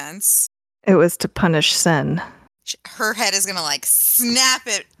makes sense. It was to punish Sen. Her head is gonna like snap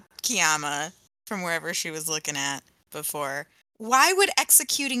at Kiyama from wherever she was looking at before. Why would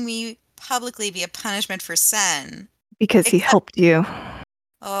executing me publicly be a punishment for Sen? Because he helped you.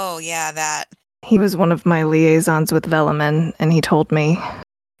 Oh, yeah, that. He was one of my liaisons with Velamin, and he told me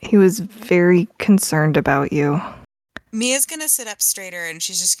he was very concerned about you. Mia's gonna sit up straighter, and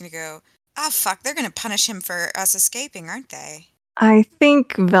she's just gonna go, oh, fuck, they're gonna punish him for us escaping, aren't they? I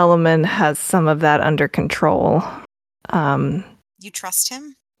think Velamin has some of that under control. You trust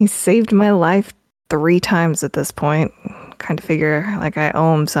him? He saved my life 3 times at this point. Kind of figure like I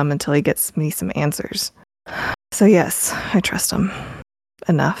owe him some until he gets me some answers. So yes, I trust him.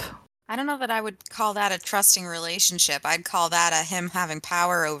 Enough. I don't know that I would call that a trusting relationship. I'd call that a him having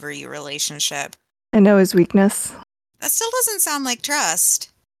power over you relationship. I know his weakness. That still doesn't sound like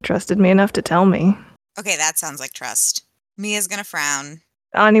trust. Trusted me enough to tell me. Okay, that sounds like trust. Mia's gonna frown.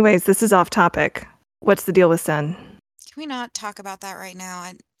 Anyways, this is off topic. What's the deal with Sen? Can we not talk about that right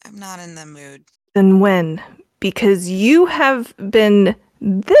now? I'm not in the mood. Then when? Because you have been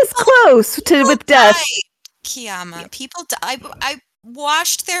this close with death. Right. Kiyama, people die. I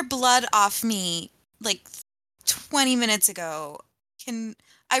washed their blood off me like 20 minutes ago.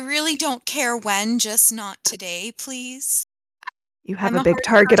 I really don't care when, just not today, please. You have a big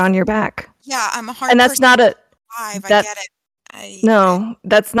target on your back. Yeah, I'm a hard and that's person not a. I get it. No,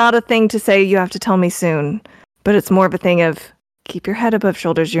 that's not a thing to say you have to tell me soon. But it's more of a thing of keep your head above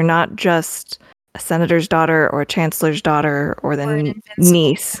shoulders. You're not just a senator's daughter or a chancellor's daughter or the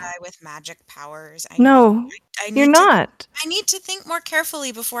niece. Guy with magic powers. You're not. I need to think more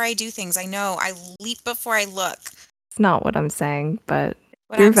carefully before I do things. I know. I leap before I look. It's not what I'm saying, but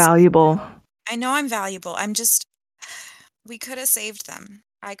you're valuable. I know I'm valuable. I'm just... We could have saved them.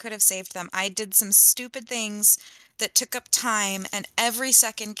 I could have saved them. I did some stupid things that took up time, and every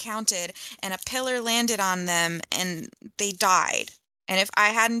second counted, and a pillar landed on them, and they died. And if I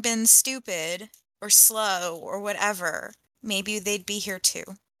hadn't been stupid or slow or whatever, maybe they'd be here too.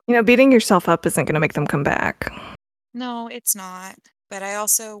 You know, beating yourself up isn't going to make them come back. No, it's not. But I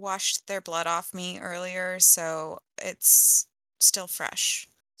also washed their blood off me earlier, so it's still fresh.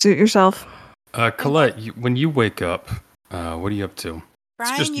 Suit yourself. Colette, when you wake up, what are you up to?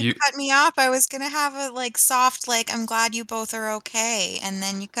 Brian, you cut me off. I was going to have a soft, I'm glad you both are okay. And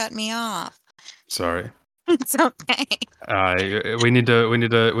then you cut me off. Sorry. It's okay. We need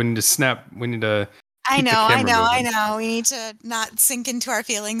to snap. We need to. I know. We need to not sink into our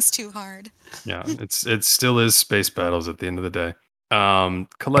feelings too hard. Yeah, it still is space battles at the end of the day.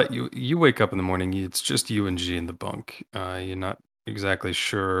 Colette, you wake up in the morning. It's just you and G in the bunk. You're not exactly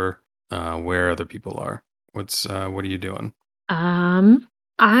sure where other people are. What are you doing?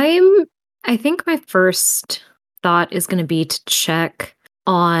 I think my first thought is going to be to check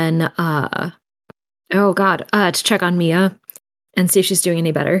on to check on Mia and see if she's doing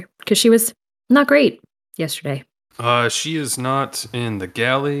any better, because she was not great yesterday. She is not in the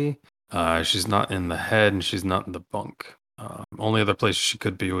galley, she's not in the head, and she's not in the bunk. Only other places she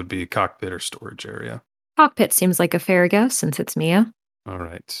could be would be cockpit or storage area. Cockpit seems like a fair guess since it's Mia. All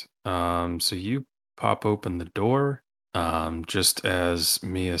right. So you pop open the door. Just as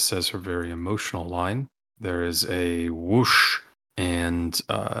Mia says her very emotional line, there is a whoosh, and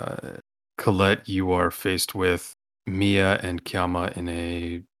Colette, you are faced with Mia and Kiyama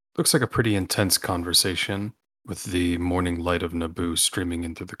in looks like a pretty intense conversation with the morning light of Naboo streaming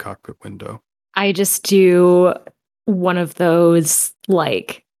in through the cockpit window. I just do one of those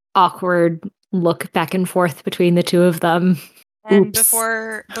awkward look back and forth between the two of them. And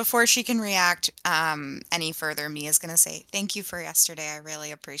before she can react any further, Mia's going to say, thank you for yesterday. I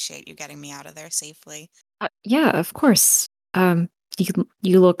really appreciate you getting me out of there safely. Yeah, of course. You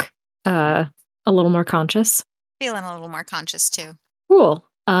look a little more conscious. Feeling a little more conscious too. Cool.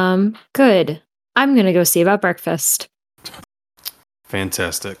 Good. I'm going to go see about breakfast.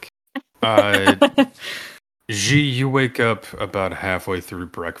 Fantastic. G, you wake up about halfway through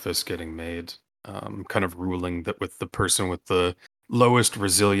breakfast getting made. Kind of ruling that with the person with the lowest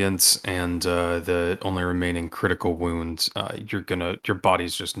resilience and the only remaining critical wounds, your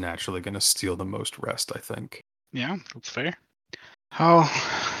body's just naturally gonna steal the most rest, I think. Yeah, that's fair. I'll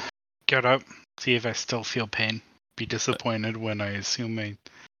get up, see if I still feel pain be disappointed when I assume a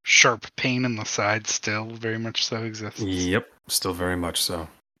sharp pain in the side still very much so exists. Yep, still very much so.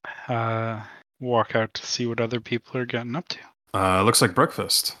 Walk out to see what other people are getting up to. Looks like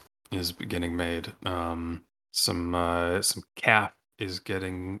breakfast is getting made. Some calf is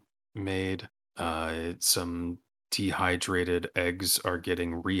getting made. Some dehydrated eggs are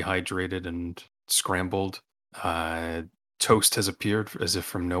getting rehydrated and scrambled. Toast has appeared as if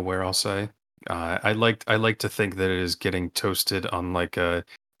from nowhere, I'll say. I like to think that it is getting toasted on like a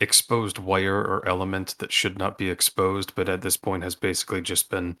exposed wire or element that should not be exposed, but at this point has basically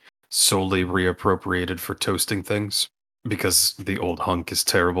just been solely reappropriated for toasting things because the old hunk is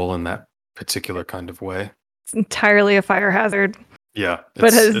terrible in that particular kind of way. It's entirely a fire hazard, Yeah,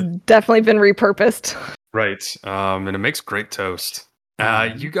 but has definitely been repurposed. right. And it makes great toast.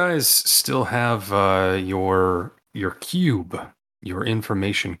 You guys still have your cube, your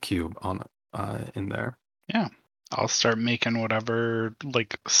information cube on in there. Yeah. I'll start making whatever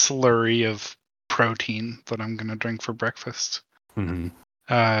like slurry of protein that I'm gonna drink for breakfast. Mm-hmm.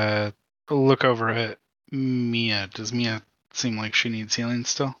 Look over at Mia. Does Mia seem like she needs healing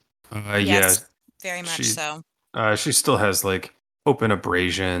still? Yes, very much so. She still has like open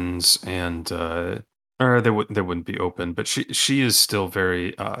abrasions and or they wouldn't be open, but she is still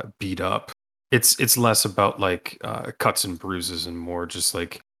very beat up. It's less about like cuts and bruises and more just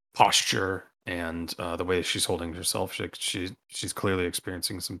like posture and the way she's holding herself. She's clearly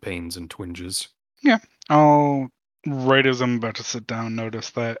experiencing some pains and twinges. Yeah. I'll, right as I'm about to sit down,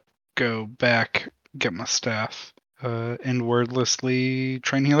 notice that, go back, get my staff, and wordlessly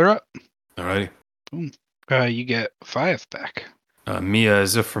try and heal her up. Alrighty. Boom. You get 5 back. Mia,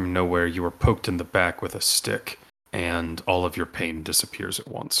 as if from nowhere, you were poked in the back with a stick, and all of your pain disappears at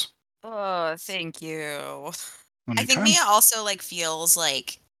once. Oh, thank you. I think Anytime. Mia also like feels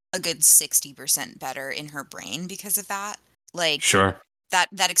like a good 60% better in her brain because of that. Like Sure.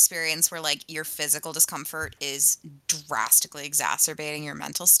 that experience where like your physical discomfort is drastically exacerbating your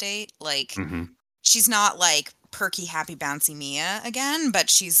mental state. Like Mm-hmm. she's not like perky, happy, bouncy Mia again, but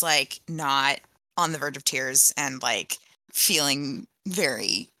she's like not on the verge of tears and like feeling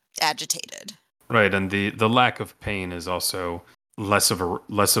very agitated. Right, and the lack of pain is also less of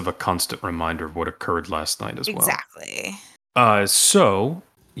a constant reminder of what occurred last night as well. Exactly. So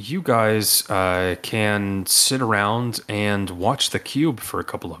you guys can sit around and watch the cube for a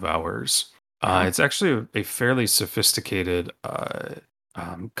couple of hours. It's actually a fairly sophisticated,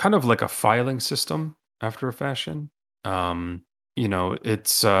 kind of like a filing system after a fashion.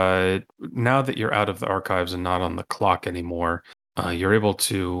 It's now that you're out of the archives and not on the clock anymore, you're able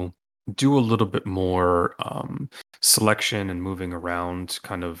to do a little bit more selection and moving around,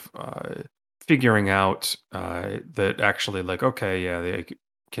 kind of figuring out that actually, like, okay, yeah, they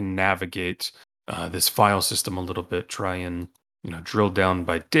can navigate this file system a little bit, try and drill down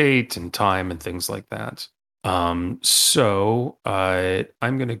by date and time and things like that. So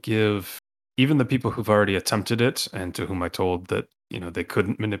I'm going to give even the people who've already attempted it and to whom I told that they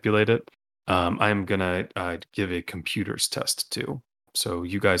couldn't manipulate it. I'm going to give a computers test too. So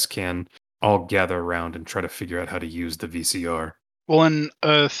you guys can all gather around and try to figure out how to use the VCR. Well, and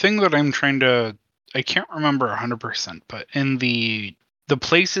a thing that I'm trying to, I can't remember 100%, but in the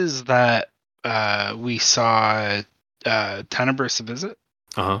places that we saw Tenebris visit,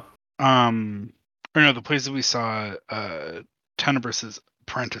 Uh-huh. or no, the places we saw Tenebris's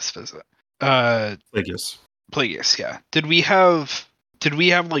apprentice visit. Plagueis, yeah. Did we have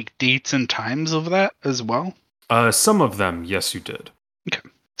like dates and times of that as well? Some of them, yes, you did. Okay.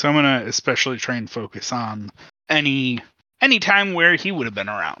 So I'm gonna especially try and focus on any time where he would have been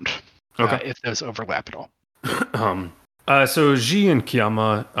around. Okay. If those overlap at all. So Ji and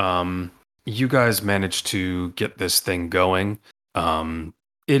Kiyama, you guys managed to get this thing going.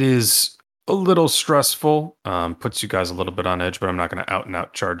 It is a little stressful, puts you guys a little bit on edge, but I'm not going to out and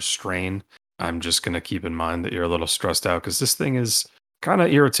out charge strain. I'm just going to keep in mind that you're a little stressed out because this thing is kind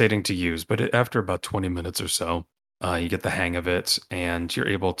of irritating to use, but after about 20 minutes or so, you get the hang of it and you're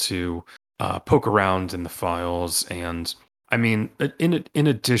able to poke around in the files. And I mean, in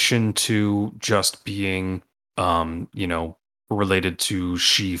addition to just being, related to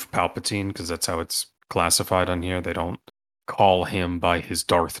Sheev Palpatine, because that's how it's classified on here. They don't call him by his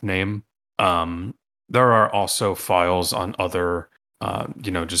Darth name. There are also files on other,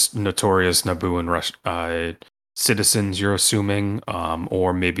 just notorious Nabooan citizens, you're assuming,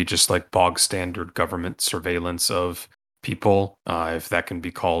 or maybe just like bog standard government surveillance of people, if that can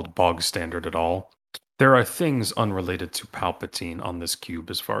be called bog standard at all. There are things unrelated to Palpatine on this cube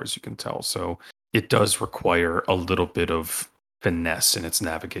as far as you can tell, so it does require a little bit of finesse in its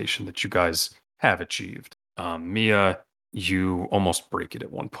navigation that you guys have achieved. Mia, you almost break it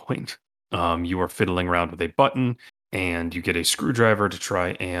at one point. You are fiddling around with a button, and you get a screwdriver to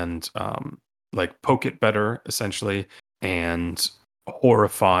try and poke it better, essentially. And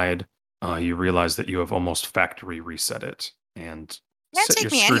horrified, you realize that you have almost factory reset it, and Can't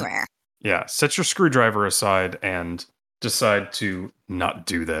take me anywhere. Yeah, set your screwdriver aside and decide to not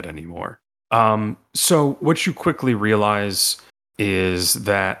do that anymore. So what you quickly realize is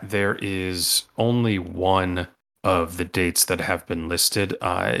that there is only one of the dates that have been listed,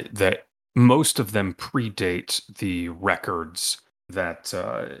 that most of them predate the records that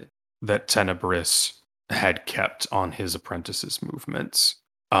that Tenebris had kept on his apprentice's movements.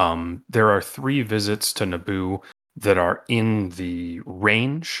 There are 3 visits to Naboo that are in the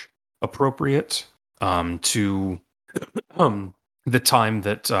range appropriate to the time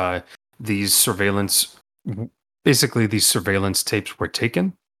that these surveillance tapes were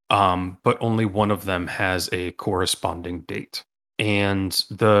taken, but only one of them has a corresponding date. And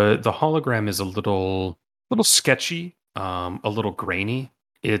the hologram is a little sketchy, a little grainy.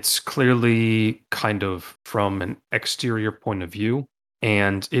 It's clearly kind of from an exterior point of view,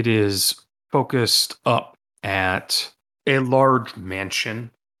 and it is focused up at a large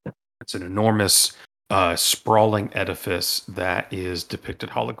mansion. It's an enormous, sprawling edifice that is depicted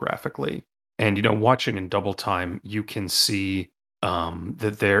holographically. And, watching in double time, you can see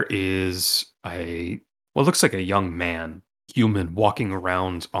that there is what looks like a young man, human, walking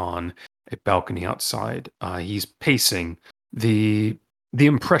around on a balcony outside. He's pacing. The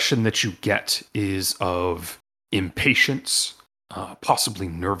impression that you get is of impatience, possibly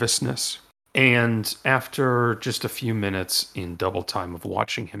nervousness. And after just a few minutes in double time of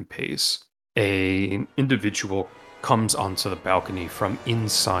watching him pace, an individual comes onto the balcony from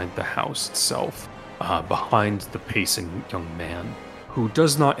inside the house itself, behind the pacing young man, who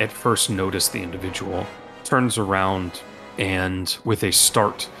does not at first notice the individual, turns around, and with a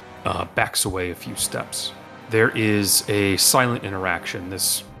start, backs away a few steps. There is a silent interaction.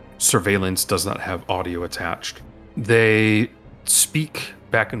 This surveillance does not have audio attached. They speak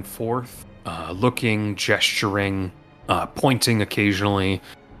back and forth, looking, gesturing, pointing occasionally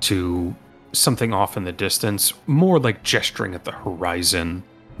to something off in the distance, more like gesturing at the horizon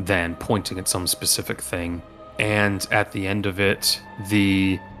than pointing at some specific thing. And at the end of it,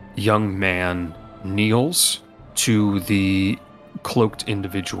 the young man kneels to the cloaked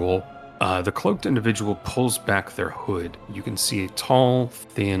individual. The cloaked individual pulls back their hood. You can see a tall,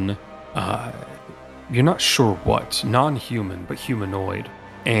 thin, you're not sure what, non-human, but humanoid,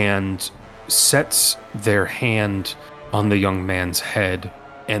 and sets their hand on the young man's head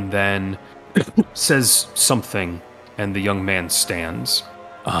and then says something, and the young man stands.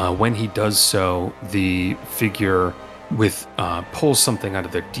 When he does so, the figure pulls something out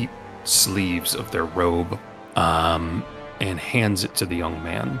of their deep sleeves of their robe and hands it to the young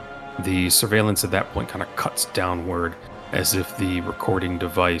man. The surveillance at that point kind of cuts downward as if the recording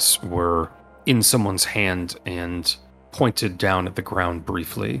device were in someone's hand and pointed down at the ground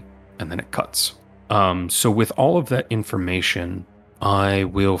briefly, and then it cuts. So with all of that information, I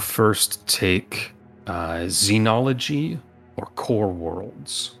will first take Xenology or Core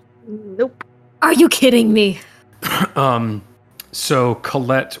Worlds. Nope. Are you kidding me? So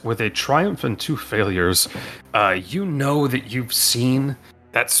Colette, with a triumph and 2 failures, you know that you've seen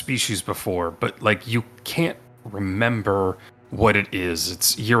that species before, but you can't remember what it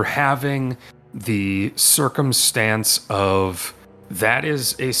is. You're having the circumstance of, that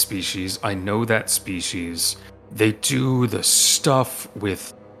is a species, I know that species. They do the stuff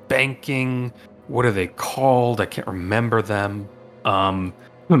with banking. What are they called? I can't remember them.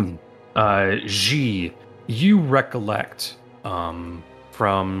 G, you recollect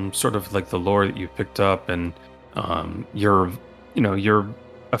from sort of the lore that you picked up, and you're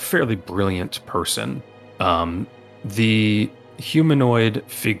a fairly brilliant person. The humanoid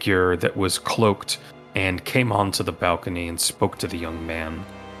figure that was cloaked and came onto the balcony and spoke to the young man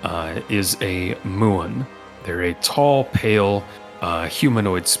is a Muon. They're a tall, pale,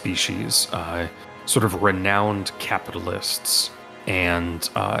 humanoid species, sort of renowned capitalists and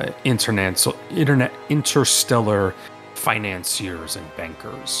interstellar financiers and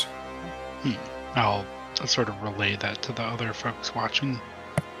bankers. I'll sort of relay that to the other folks watching.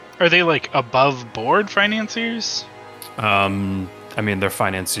 Are they above board financiers? They're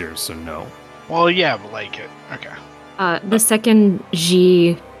financiers, so no. Well, yeah, but okay. The second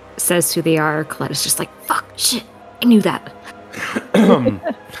G says who they are, Colette is just fuck, shit, I knew that.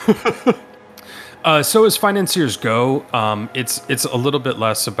 So as financiers go, it's a little bit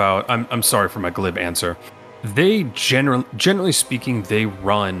less about, I'm sorry for my glib answer. They generally speaking, they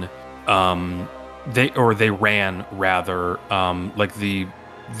run they ran rather, like the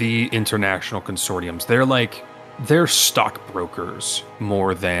international consortiums. They're stockbrokers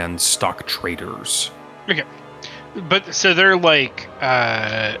more than stock traders. Okay. But so they're like,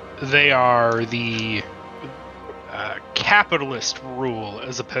 they are the capitalist rule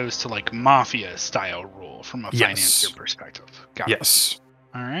as opposed to like mafia style rule from a financier perspective. Got it. Yes.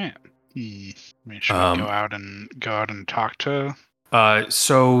 All right. Should we go out and talk to?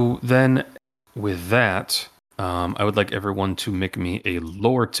 So then, with that, I would like everyone to make me a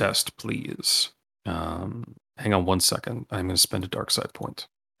lore test, please. Hang on 1 second. I'm going to spend a dark side point.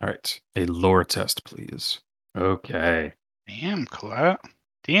 All right, a lore test, please. Okay. Damn, Colette.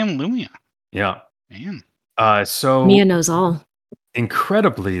 Damn, Lumia. Yeah. Man. So Mia knows all.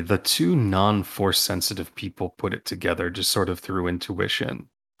 incredibly, the two non-force sensitive people put it together just sort of through intuition.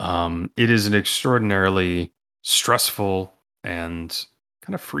 It is an extraordinarily stressful and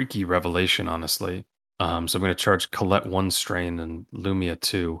kind of freaky revelation, honestly. So I'm going to charge Colette 1 strain and Lumia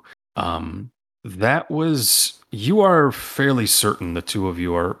 2. You are fairly certain, the two of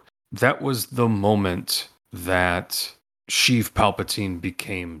you are, that was the moment that Sheev Palpatine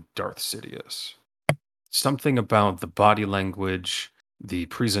became Darth Sidious. Something about the body language, the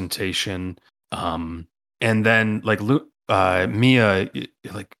presentation, and then like Mia,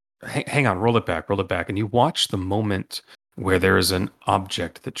 like hang on, roll it back, and you watch the moment where there is an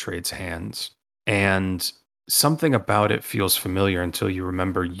object that trades hands, and something about it feels familiar until you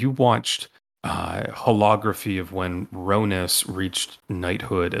remember you watched holography of when Ronus reached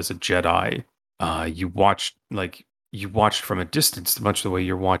knighthood as a Jedi. You watched from a distance, much the way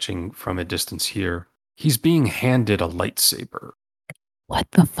you're watching from a distance here. He's being handed a lightsaber. What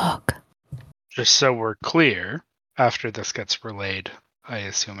the fuck? Just so we're clear, after this gets relayed, I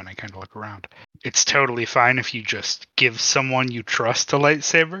assume, and I kind of look around, it's totally fine if you just give someone you trust a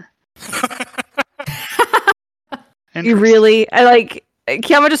lightsaber. You really?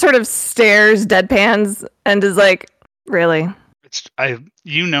 Kiama just sort of stares, deadpans, and is like, really?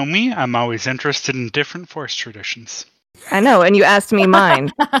 You know me, I'm always interested in different Force traditions. I know, and you asked me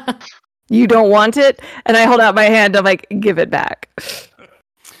mine. You don't want it? And I hold out my hand, I'm like, give it back.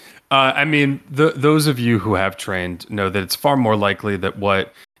 I mean, those of you who have trained know that it's far more likely that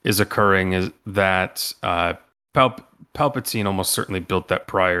what is occurring is that Palpatine almost certainly built that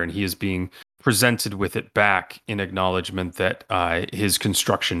prior, and he is being presented with it back in acknowledgement that his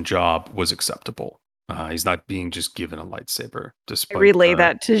construction job was acceptable. He's not being just given a lightsaber. Despite, I relay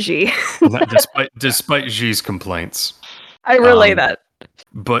that to G. despite G's complaints. I relay that.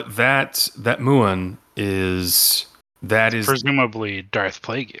 But that Muon is presumably Darth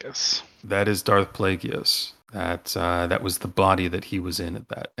Plagueis. That is Darth Plagueis. That was the body that he was in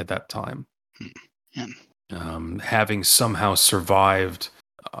at that time. Yeah. Having somehow survived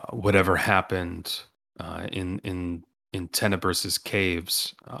whatever happened in Tenebris's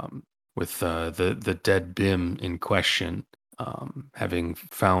caves, with the dead Bim in question, having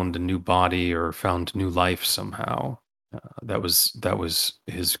found a new body or found new life somehow. That was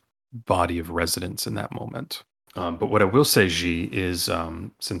his body of residence in that moment. But what I will say, Ji, is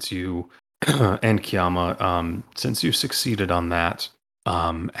since you and Kiama, since you succeeded on that,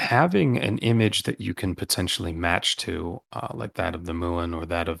 having an image that you can potentially match to, like that of the Muon or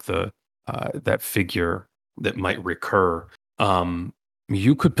that of the that figure that might recur,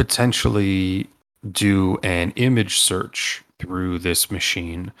 you could potentially do an image search through this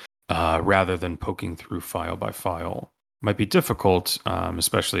machine rather than poking through file by file. Might be difficult,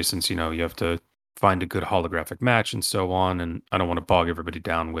 especially since you have to find a good holographic match and so on. And I don't want to bog everybody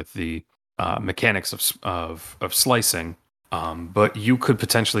down with the mechanics of slicing. But you could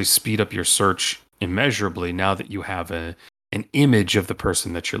potentially speed up your search immeasurably now that you have an image of the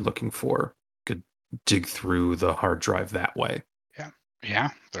person that you're looking for. You could dig through the hard drive that way.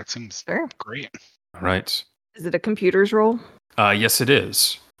 Yeah, that seems great. All right. Is it a computer's role? Yes, it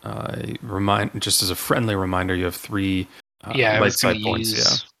is. Just as a friendly reminder, you have 3 light side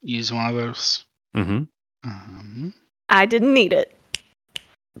points. Use one of those. Mm-hmm. I didn't need it.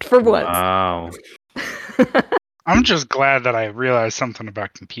 For once. Wow. I'm just glad that I realized something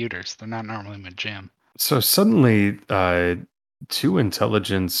about computers. They're not normally my jam. So suddenly, 2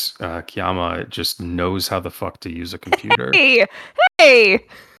 intelligence, Kiama just knows how the fuck to use a computer. Hey!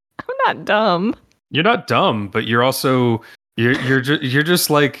 I'm not dumb. You're not dumb, but you're also you're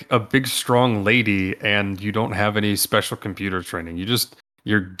just like a big strong lady, and you don't have any special computer training.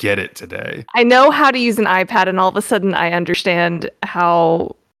 You get it today. I know how to use an iPad, and all of a sudden I understand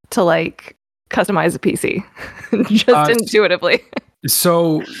how to customize a PC just intuitively.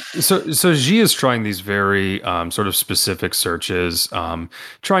 So Xi is trying these very sort of specific searches,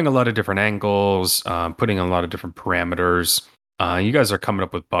 trying a lot of different angles, putting in a lot of different parameters. You guys are coming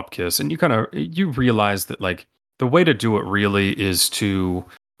up with Bupkis, and you realize that like the way to do it really is to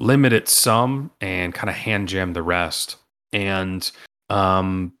limit it some and kind of hand jam the rest. And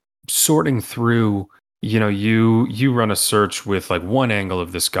sorting through, you run a search with like one angle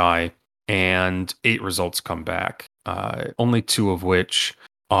of this guy, and 8 results come back. Only 2 of which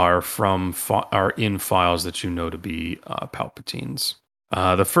are are in files that you know to be Palpatine's.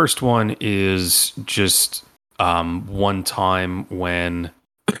 The first one is just one time when,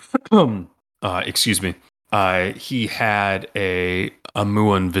 excuse me, he had a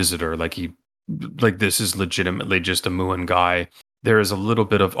Muon visitor. Like this is legitimately just a Muon guy. There is a little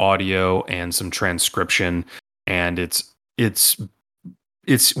bit of audio and some transcription, and it's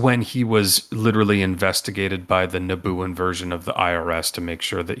when he was literally investigated by the Nabooan version of the IRS to make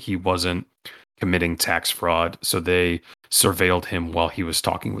sure that he wasn't committing tax fraud. So they surveilled him while he was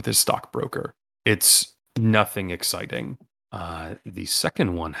talking with his stockbroker. It's nothing exciting. The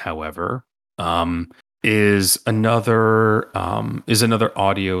second one, however, is another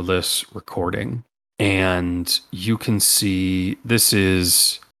audioless recording, and you can see this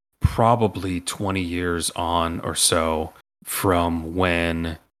is probably 20 years on or so from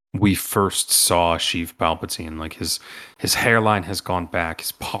when we first saw Sheev Palpatine. Like his hairline has gone back,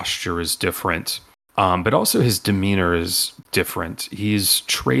 his posture is different, but also his demeanor is different. He's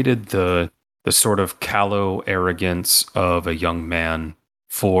traded the sort of callow arrogance of a young man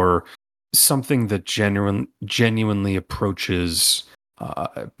for something that genuinely approaches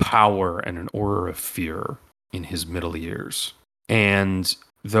power and an aura of fear in his middle years. And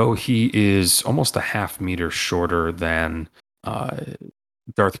though he is almost a half-meter shorter than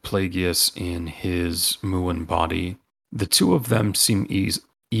Darth Plagueis in his Muon body, the two of them seem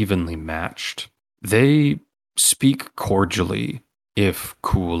evenly matched. They speak cordially, if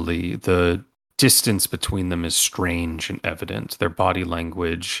coolly. The distance between them is strange and evident. Their body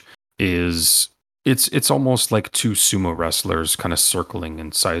language is it's almost like 2 sumo wrestlers kind of circling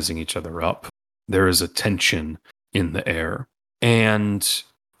and sizing each other up. There is a tension in the air. And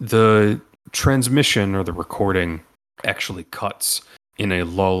the transmission or the recording actually cuts in a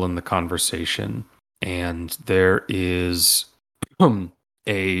lull in the conversation, and there is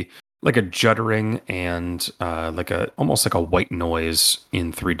a juddering and almost like a white noise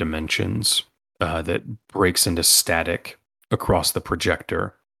in 3 dimensions that breaks into static across the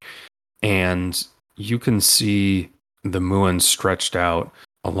projector. And you can see the Muon stretched out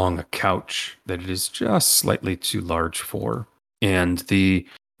along a couch that it is just slightly too large for. And the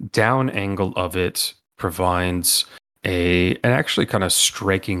down angle of it provides an actually kind of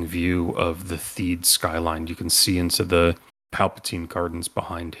striking view of the Theed skyline. You can see into the Palpatine Gardens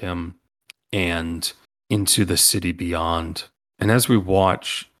behind him and into the city beyond. And as we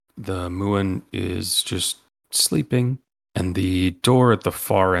watch, the Muon is just sleeping, and the door at the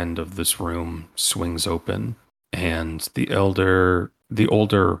far end of this room swings open, and the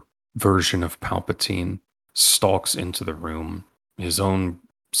older version of Palpatine stalks into the room, his own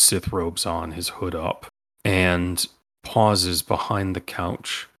Sith robes on, his hood up, and pauses behind the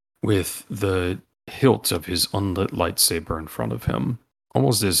couch with the hilt of his unlit lightsaber in front of him,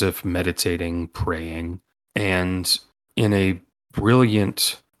 almost as if meditating, praying. And in a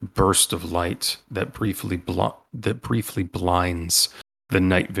brilliant burst of light that briefly blinds the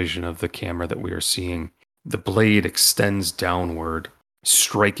night vision of the camera that we are seeing, the blade extends downward,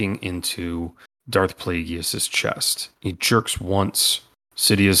 striking into Darth Plagueis' chest. He jerks once.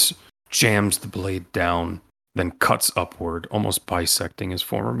 Sidious jams the blade down, then cuts upward, almost bisecting his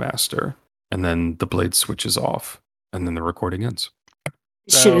former master. And then the blade switches off, and then the recording ends.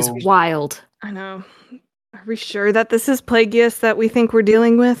 Shit is wild. I know. Are we sure that this is Plagueis that we think we're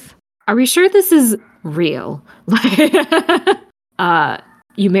dealing with? Are we sure this is real?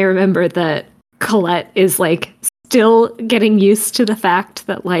 You may remember that Colette is like still getting used to the fact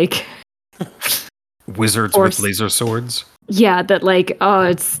that like wizards with laser swords. Yeah, that like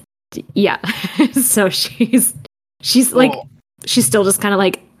so she's like she's still just kind of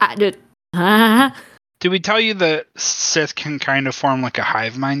like Did we tell you that Sith can kind of form like a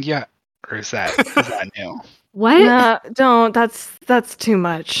hive mind yet? Or is that new? What? No, don't. That's too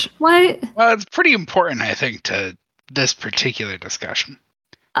much. What? Well, it's pretty important, I think, to this particular discussion.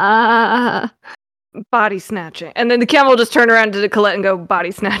 Body snatching. And then the camel will just turn around to Colette and go,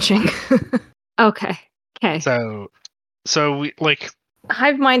 body snatching. Okay. So we like...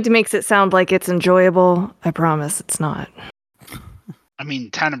 Hive mind makes it sound like it's enjoyable. I promise it's not. I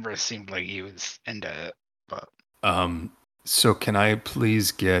mean, Tenebris seemed like he was into it, but... So can I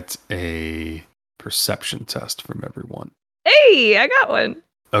please get a perception test from everyone? Hey, I got one.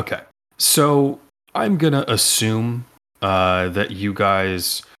 Okay. So I'm going to assume that you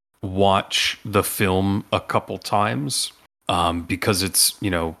guys watch the film a couple times because it's,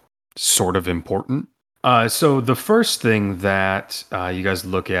 sort of important. So the first thing that you guys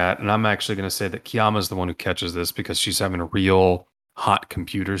look at, and I'm actually going to say that Kiyama's the one who catches this because she's having a real hot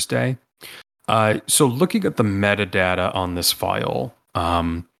computers day. So looking at the metadata on this file,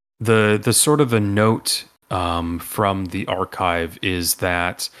 the sort of the note from the archive is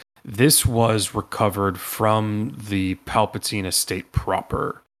that this was recovered from the Palpatine estate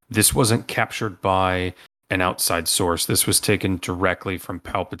proper. This wasn't captured by an outside source. This was taken directly from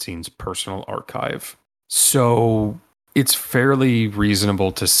Palpatine's personal archive. So it's fairly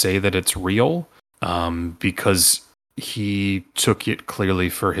reasonable to say that it's real because he took it clearly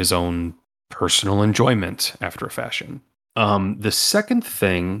for his own personal enjoyment after a fashion. The second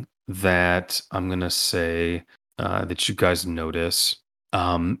thing that I'm going to say that you guys notice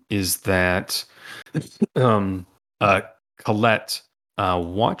is that Colette,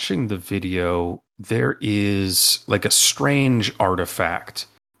 watching the video, there is like a strange artifact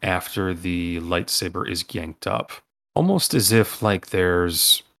after the lightsaber is yanked up. Almost as if like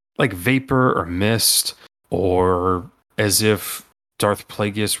there's like vapor or mist, or as if Darth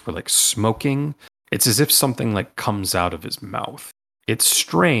Plagueis were like smoking. It's as if something like comes out of his mouth. It's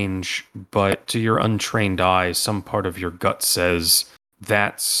strange, but to your untrained eye, some part of your gut says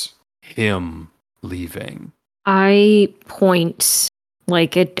that's him leaving. I point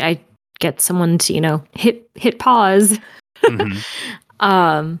like I get someone to, hit pause. Mm-hmm.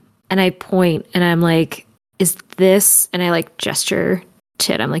 And I point and I'm like, is this, and I like gesture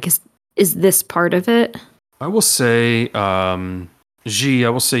to it. I'm like, is this part of it? I will say, G, I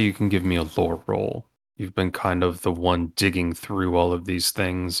will say you can give me a lore roll. You've been kind of the one digging through all of these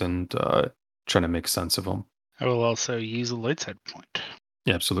things and trying to make sense of them. I will also use a light side point.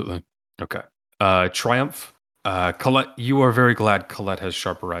 Yeah, absolutely. Okay. Triumph. Colette, you are very glad Colette has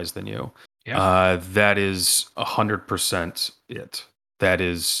sharper eyes than you. Yeah. That is 100% it. That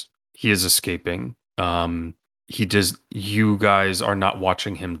is, he is escaping. You guys are not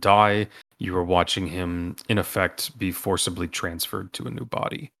watching him die. You are watching him, in effect, be forcibly transferred to a new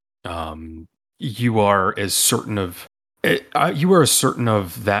body. You are as certain of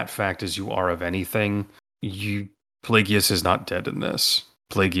that fact as you are of anything. Plagueis is not dead in this.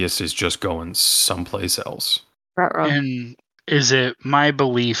 Plagueis is just going someplace else. And is it my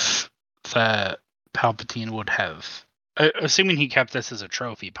belief that Palpatine would have, assuming he kept this as a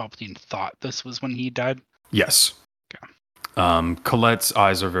trophy, Palpatine thought this was when he died? Yes. Okay. Colette's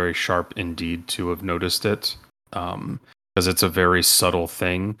eyes are very sharp indeed to have noticed it, because it's a very subtle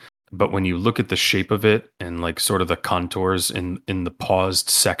thing. But when you look at the shape of it and like sort of the contours in the paused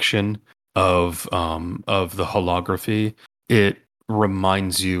section of the holography, it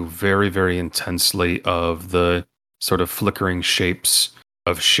reminds you very, very intensely of the sort of flickering shapes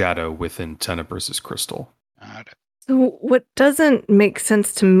of shadow within Tenebris's crystal. So what doesn't make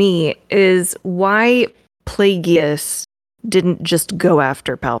sense to me is why Plagueis didn't just go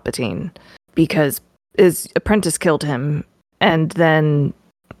after Palpatine, because his apprentice killed him and then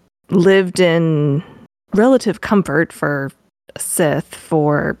lived in relative comfort for a Sith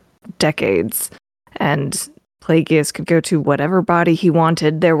for decades, and Plagueis could go to whatever body he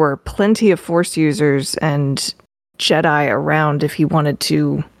wanted. There were plenty of Force users and Jedi around if he wanted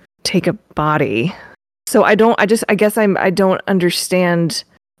to take a body. So I don't understand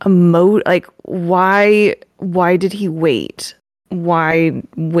like why did he wait? Why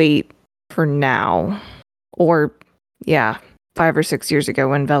wait for now? Or 5 or 6 years ago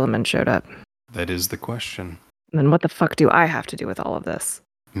when Velaman showed up. That is the question. And then what the fuck do I have to do with all of this?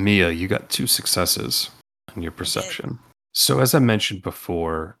 Mia, you got 2 successes on your perception. So as I mentioned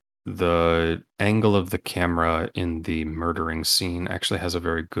before, the angle of the camera in the murdering scene actually has a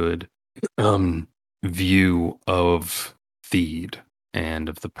very good view of Theed and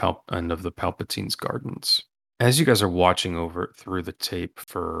of the Palpatine's gardens. As you guys are watching over through the tape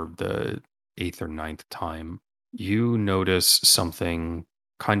for the 8th or 9th time, you notice something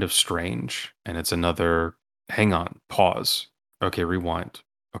kind of strange, and it's another hang on, pause. Okay, rewind.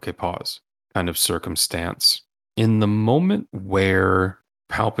 Okay, pause. Kind of circumstance. In the moment where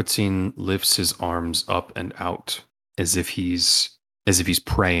Palpatine lifts his arms up and out as if he's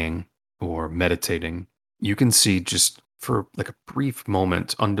praying or meditating, you can see just for like a brief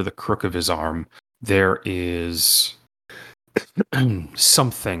moment under the crook of his arm, there is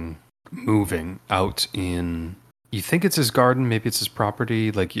something moving out in, you think it's his garden, maybe it's his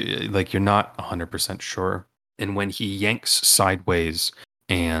property, like you're not 100% sure. And when he yanks sideways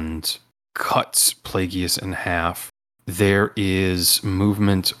and cuts Plagueis in half, there is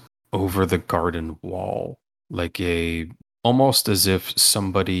movement over the garden wall, almost as if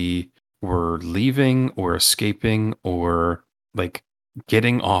somebody were leaving or escaping or like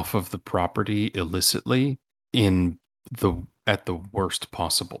getting off of the property illicitly at the worst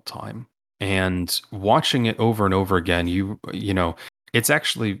possible time. And watching it over and over again, you know, it's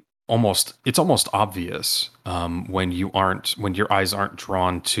almost obvious when your eyes aren't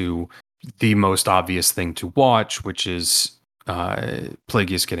drawn to the most obvious thing to watch, which is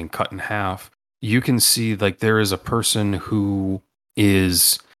Plagueis getting cut in half. You can see like there is a person who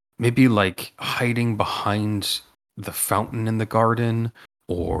is maybe like hiding behind the fountain in the garden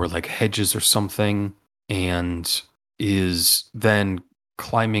or like hedges or something, and is then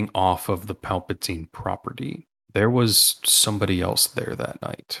climbing off of the Palpatine property. There was somebody else there that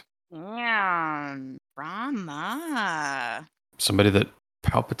night. Yeah, drama. Somebody that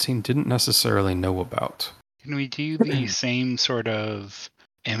Palpatine didn't necessarily know about. Can we do the same sort of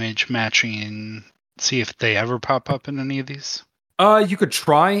image matching and see if they ever pop up in any of these? You could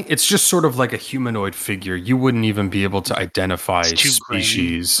try. It's just sort of like a humanoid figure. You wouldn't even be able to identify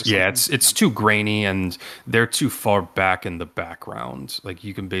species. Yeah, it's too grainy, and they're too far back in the background. Like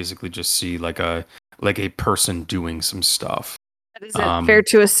you can basically just see like a person doing some stuff. Is it fair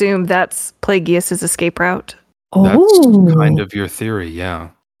to assume that's Plagueis' escape route? That's kind of your theory, yeah.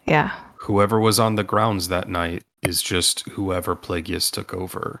 Yeah. Whoever was on the grounds that night is just whoever Plagueis took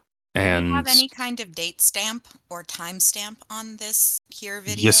over. And do you have any kind of date stamp or time stamp on this here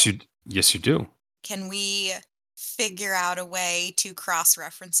video? Yes, you do. Can we figure out a way to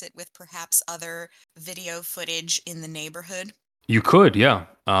cross-reference it with perhaps other video footage in the neighborhood? You could, yeah.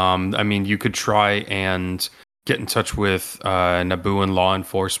 I mean, you could try and get in touch with Nabooan law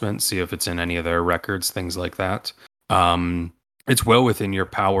enforcement, see if it's in any of their records, things like that. It's well within your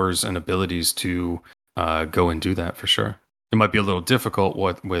powers and abilities to go and do that for sure. It might be a little difficult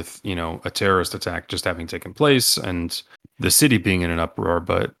with a terrorist attack just having taken place and the city being in an uproar,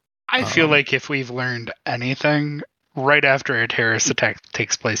 but I feel like if we've learned anything, right after a terrorist attack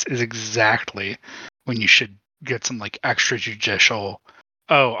takes place is exactly when you should get some like extrajudicial.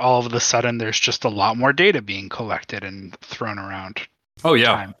 Oh, all of a sudden there's just a lot more data being collected and thrown around. Oh yeah,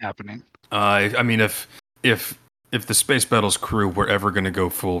 time happening. I mean, if the Space Battles crew were ever going to go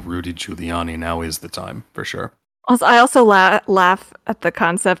full Rudy Giuliani, now is the time for sure. I also laugh at the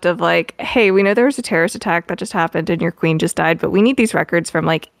concept of like, hey, we know there was a terrorist attack that just happened and your queen just died, but we need these records from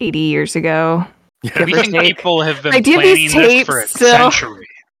like 80 years ago. Yeah, we think people have been planning this for a century.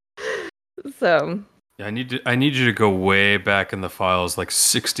 So yeah, I need you to go way back in the files, like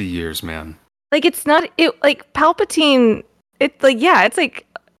 60 years, man. Like it's not like Palpatine. It's like it's like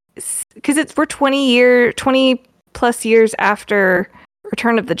because we're 20 plus years after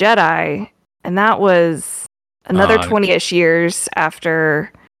Return of the Jedi, and that was another 20-ish years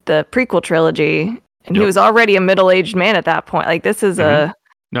after the prequel trilogy, and he was already a middle-aged man at that point. Like this is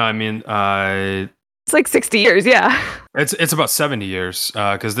No, I mean, it's like 60 years, yeah. It's about 70 years,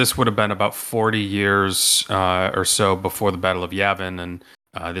 because this would have been about 40 years or so before the Battle of Yavin,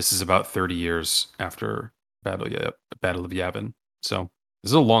 and this is about 30 years after Battle of Yavin. So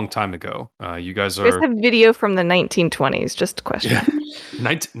this is a long time ago. You guys are... There's a video from the 1920s, just a question. Yeah.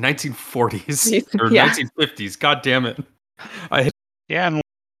 1940s or 1950s. God damn it. And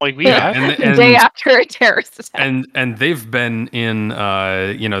like we have the day after a terrorist attack. And they've been in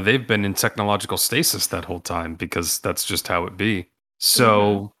they've been in technological stasis that whole time because that's just how it be.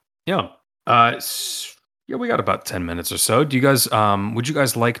 So yeah. We got about 10 minutes or so. Do you guys would you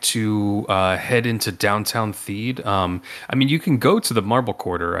guys like to head into downtown Theed? I mean, you can go to the Marble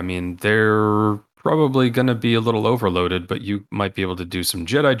Quarter. I mean, they're probably going to be a little overloaded, but you might be able to do some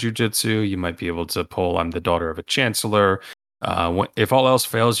Jedi Jujitsu. You might be able to pull I'm the daughter of a chancellor. If all else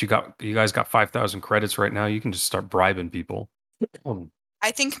fails, you guys got 5,000 credits right now. You can just start bribing people. I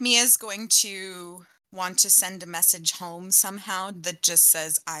think Mia's going to want to send a message home somehow that just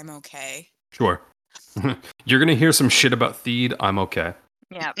says, I'm okay. Sure. You're going to hear some shit about Theed. I'm okay.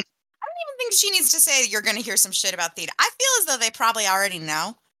 Yeah. I don't even think she needs to say you're going to hear some shit about Theed. I feel as though they probably already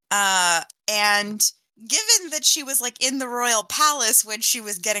know. And given that she was like in the royal palace when she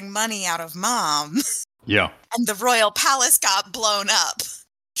was getting money out of mom. Yeah. And the royal palace got blown up,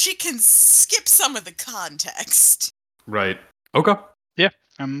 she can skip some of the context. Right. Okay. Yeah.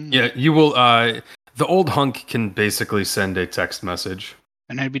 Yeah, you will. The old hunk can basically send a text message.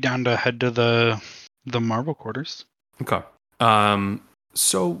 And I'd be down to head to the Marble Quarters. Okay.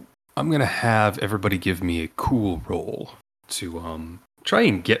 So I'm going to have everybody give me a cool roll to try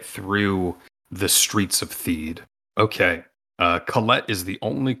and get through the streets of Theed. Okay. Colette is the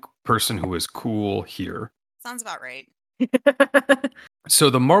only person who is cool here. Sounds about right. So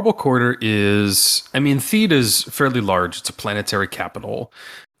the Marble Quarter is, I mean, Theed is fairly large. It's a planetary capital.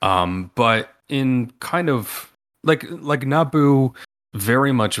 But in kind of like Naboo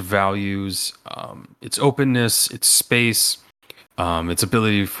very much values its openness, its space, its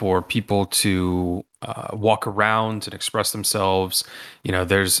ability for people to walk around and express themselves. You know,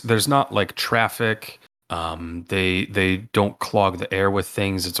 there's not like traffic. They don't clog the air with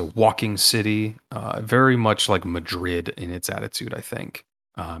things. It's a walking city, very much like Madrid in its attitude, I think,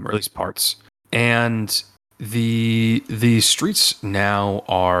 or at least parts. And the streets now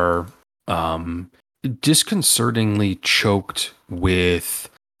are disconcertingly choked with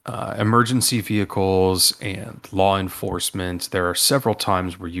emergency vehicles and law enforcement. There are several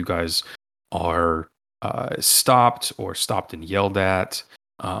times where you guys are stopped and yelled at.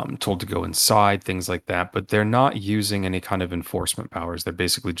 Told to go inside, things like that, but they're not using any kind of enforcement powers. They're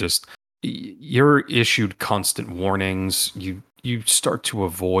basically just you're issued constant warnings. You start to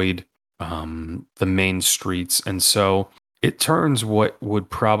avoid the main streets, and so it turns what would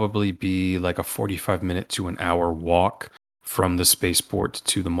probably be like a 45-minute to an hour walk from the spaceport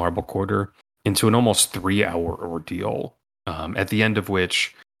to the Marble Quarter into an almost 3-hour ordeal. At the end of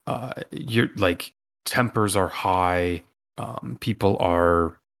which, you're like tempers are high. People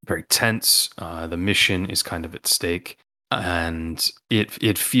are very tense. The mission is kind of at stake, and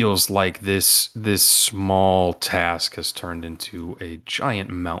it feels like this small task has turned into a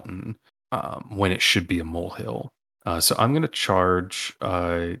giant mountain when it should be a molehill. So I'm going to charge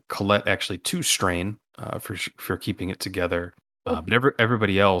Colette actually 2 strain for keeping it together. But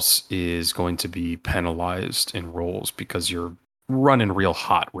everybody else is going to be penalized in rolls because you're running real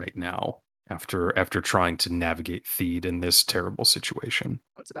hot right now. After trying to navigate Theed in this terrible situation.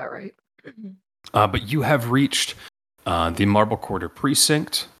 That's about right. But you have reached the Marble Quarter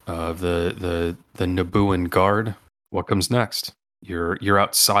precinct of the Nabooan Guard. What comes next? You're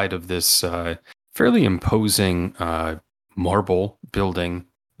outside of this fairly imposing marble building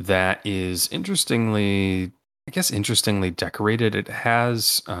that is interestingly decorated. It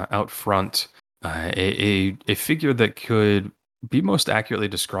has out front a figure that could be most accurately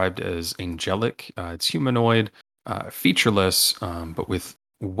described as angelic. It's humanoid, featureless, but with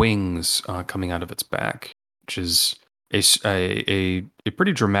wings coming out of its back, which is a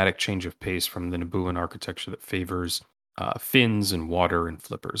pretty dramatic change of pace from the Nabooan architecture that favors fins and water and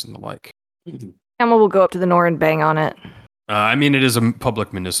flippers and the like. Emma will go up to the door and bang on it. I mean, it is a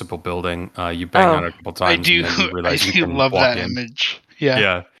public municipal building. You bang on it a couple times. I and then you realize you can love walk that in. image. Yeah.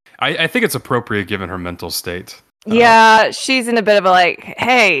 Yeah. I think it's appropriate given her mental state. Yeah, she's in a bit of a like,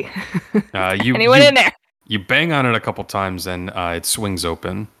 hey, anyone in there? You bang on it a couple times and it swings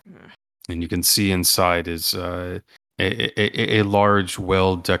open. And you can see inside is a large,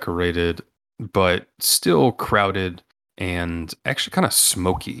 well-decorated, but still crowded and actually kind of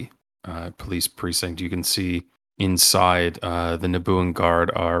smoky police precinct. You can see inside the Nabooan Guard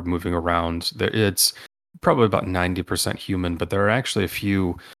are moving around. It's probably about 90% human, but there are actually a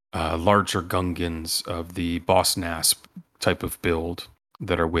few larger Gungans of the Boss Nasp type of build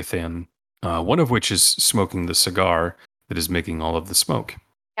that are within. One of which is smoking the cigar that is making all of the smoke.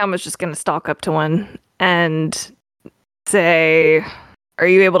 Emma's just going to stalk up to one and say, are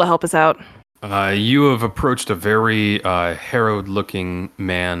you able to help us out? You have approached a very harrowed-looking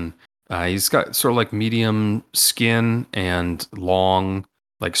man. He's got sort of like medium skin and long,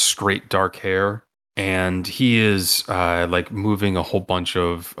 like straight dark hair. And he is like moving a whole bunch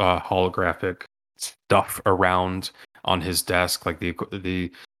of holographic stuff around on his desk, like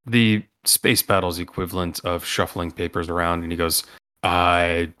the space battle's equivalent of shuffling papers around. And he goes,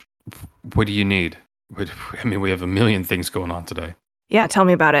 what do you need? I mean, we have a million things going on today. Yeah, tell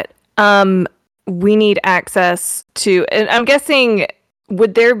me about it. We need access to, and I'm guessing,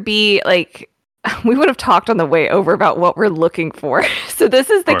 would there be like, we would have talked on the way over about what we're looking for. So this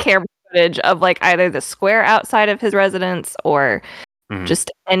is the camera footage of like either the square outside of his residence or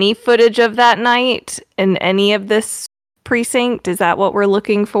just any footage of that night in any of this precinct. Is that what we're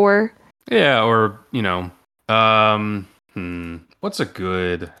looking for? Yeah, or what's a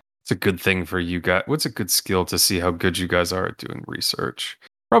good thing for you guys? What's a good skill to see how good you guys are at doing research?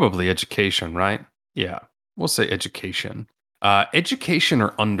 Probably education, right? Yeah, we'll say education. Education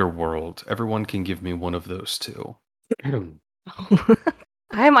or underworld. Everyone can give me one of those two.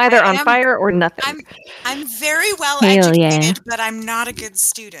 I'm either on fire or nothing. I'm very well educated, but I'm not a good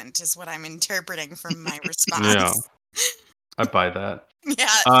student, is what I'm interpreting from my response. Yeah, I buy that. Yeah,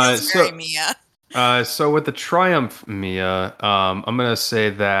 it's very Mia. So with the triumph, Mia, I'm gonna say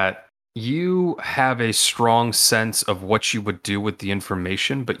that you have a strong sense of what you would do with the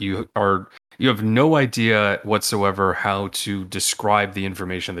information, but you have no idea whatsoever how to describe the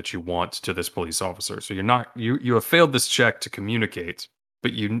information that you want to this police officer. So you have failed this check to communicate,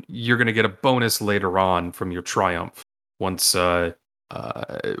 but you're going to get a bonus later on from your triumph once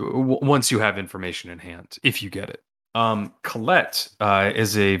once you have information in hand, if you get it. Colette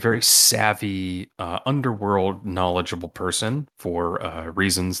is a very savvy, underworld knowledgeable person for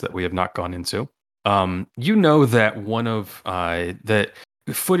reasons that we have not gone into. You know that one of that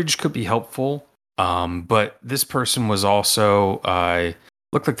footage could be helpful, but this person was also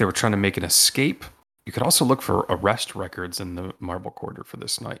looked like they were trying to make an escape. You could also look for arrest records in the Marble Quarter for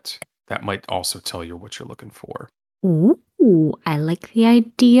this night. That might also tell you what you're looking for. Ooh, I like the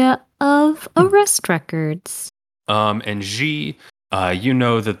idea of arrest records. And G, you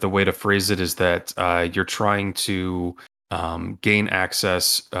know that the way to phrase it is that you're trying to gain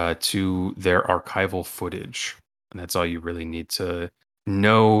access to their archival footage, and that's all you really need to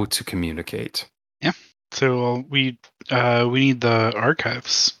know to communicate. Yeah. So we need the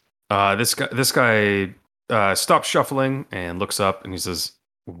archives. This guy stops shuffling and looks up, and he says,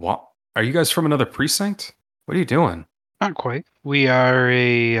 "What? Are you guys from another precinct? What are you doing?" Not quite. We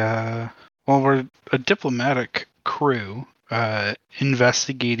are we're a diplomatic crew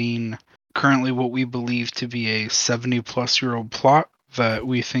investigating currently what we believe to be a 70-plus-year-old plot that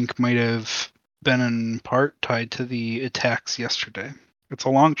we think might have been in part tied to the attacks yesterday. It's a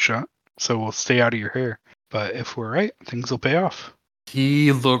long shot, so we'll stay out of your hair. But if we're right, things will pay off.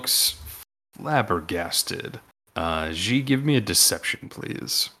 He looks flabbergasted. G, give me a deception,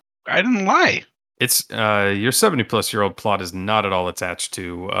 please. I didn't lie. It's your 70-plus-year-old plot is not at all attached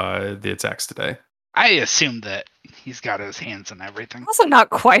to the attacks today. I assume that he's got his hands in everything. Also, not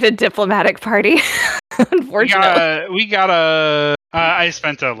quite a diplomatic party, unfortunately. I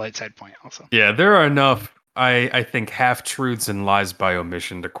spent a light side point also. Yeah, there are enough, I think, half-truths and lies by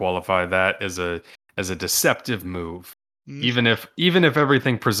omission to qualify that as a deceptive move. Even if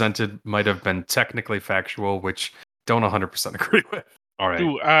everything presented might have been technically factual, which don't 100% agree with. All right.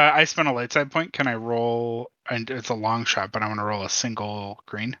 Ooh, I spent a light side point. Can I roll? And it's a long shot, but I want to roll a single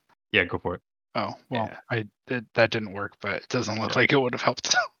green. Yeah, go for it. Oh well, Yeah. That didn't work, but it doesn't look like it would have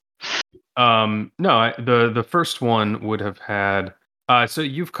helped. No, the first one would have had. So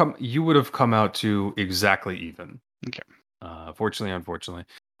you would have come out to exactly even. Okay. Fortunately, unfortunately.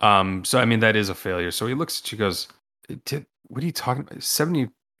 So I mean that is a failure. So he looks at you, goes, "What are you talking about? 70?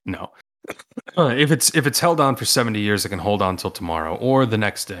 No. If it's held on for 70 years, it can hold on till tomorrow or the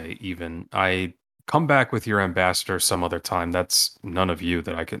next day. Even I come back with your ambassador some other time. That's none of you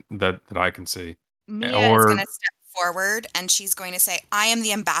that I can see." Mia is going to step forward and she's going to say, "I am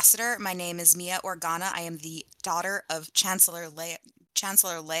the ambassador. My name is Mia Organa. I am the daughter of Chancellor Leia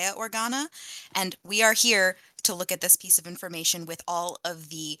Organa, and we are here to look at this piece of information with all of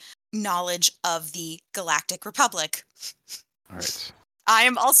the knowledge of the Galactic Republic." All right. I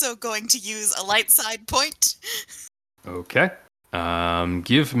am also going to use a light side point. Okay.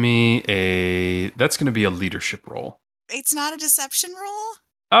 Give me that's going to be a leadership roll. It's not a deception roll?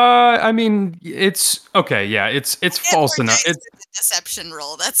 I mean, it's okay. Yeah, it's false enough. It's a deception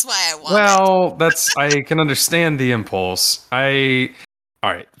roll. That's why I want Well, I can understand the impulse. All right,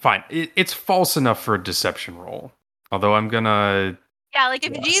 fine. It's false enough for a deception roll. Although I'm gonna. Yeah, like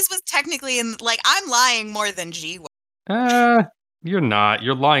if G's was technically I'm lying more than G was. You're not.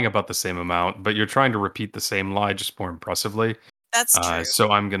 You're lying about the same amount, but you're trying to repeat the same lie just more impressively. That's true. So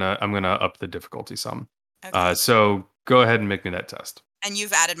I'm gonna up the difficulty some. Okay. So go ahead and make me that test. And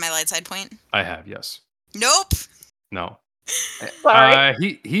you've added my light side point? I have, yes. Nope. No.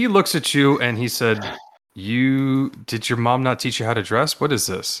 Sorry. He looks at you and he said, Did your mom not teach you how to dress? What is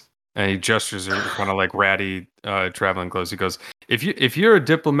this?" And he gestures her kind of like ratty traveling clothes. He goes, If you're a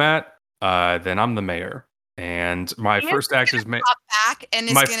diplomat, then I'm the mayor. And my first act as mayor.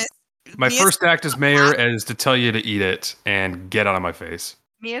 My first act as mayor is to tell you to eat it and get out of my face.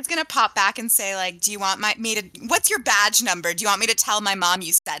 Mia's gonna pop back and say, "Do you want me to? What's your badge number? Do you want me to tell my mom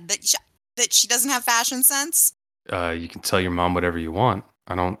you said that she doesn't have fashion sense?" You can tell your mom whatever you want.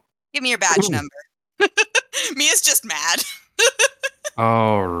 I don't. Give me your badge number. Mia's just mad.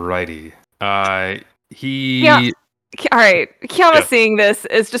 Alrighty. Yeah. All right. Kiana, seeing this,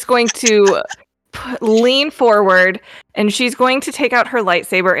 is just going to lean forward, and she's going to take out her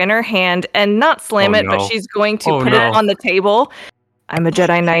lightsaber in her hand and not slam it, but she's going to put it on the table. "I'm a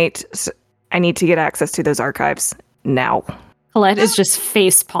Jedi Knight. So I need to get access to those archives now." Colette is just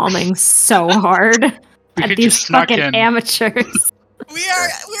face palming so hard at these fucking amateurs. We're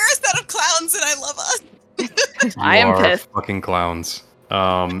a set of clowns, and I love us. I am pissed. Fucking clowns.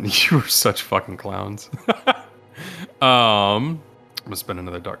 You were such fucking clowns. I'm gonna spend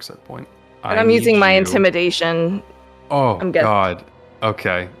another dark set point. And I'm using my intimidation. Oh God.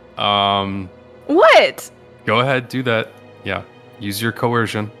 Okay. What? Go ahead, do that. Yeah. Use your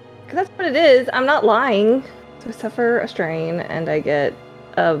coercion. Because that's what it is. I'm not lying. So I suffer a strain, and I get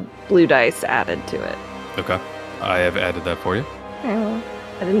a blue dice added to it. Okay. I have added that for you. Okay, well,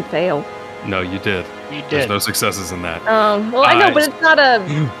 I didn't fail. No, you did. You There's did. no successes in that. Well, I know, but it's not a.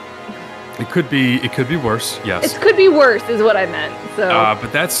 It could be worse. Yes. It could be worse, is what I meant. So.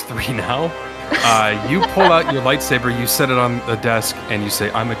 But that's 3 now. You pull out your lightsaber, you set it on the desk, and you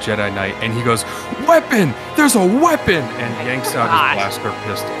say, "I'm a Jedi Knight." And he goes, "Weapon! There's a weapon!" And yanks out his blaster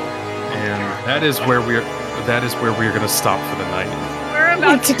pistol. And that is where we're going to stop for the night. We're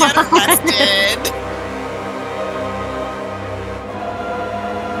about to get arrested.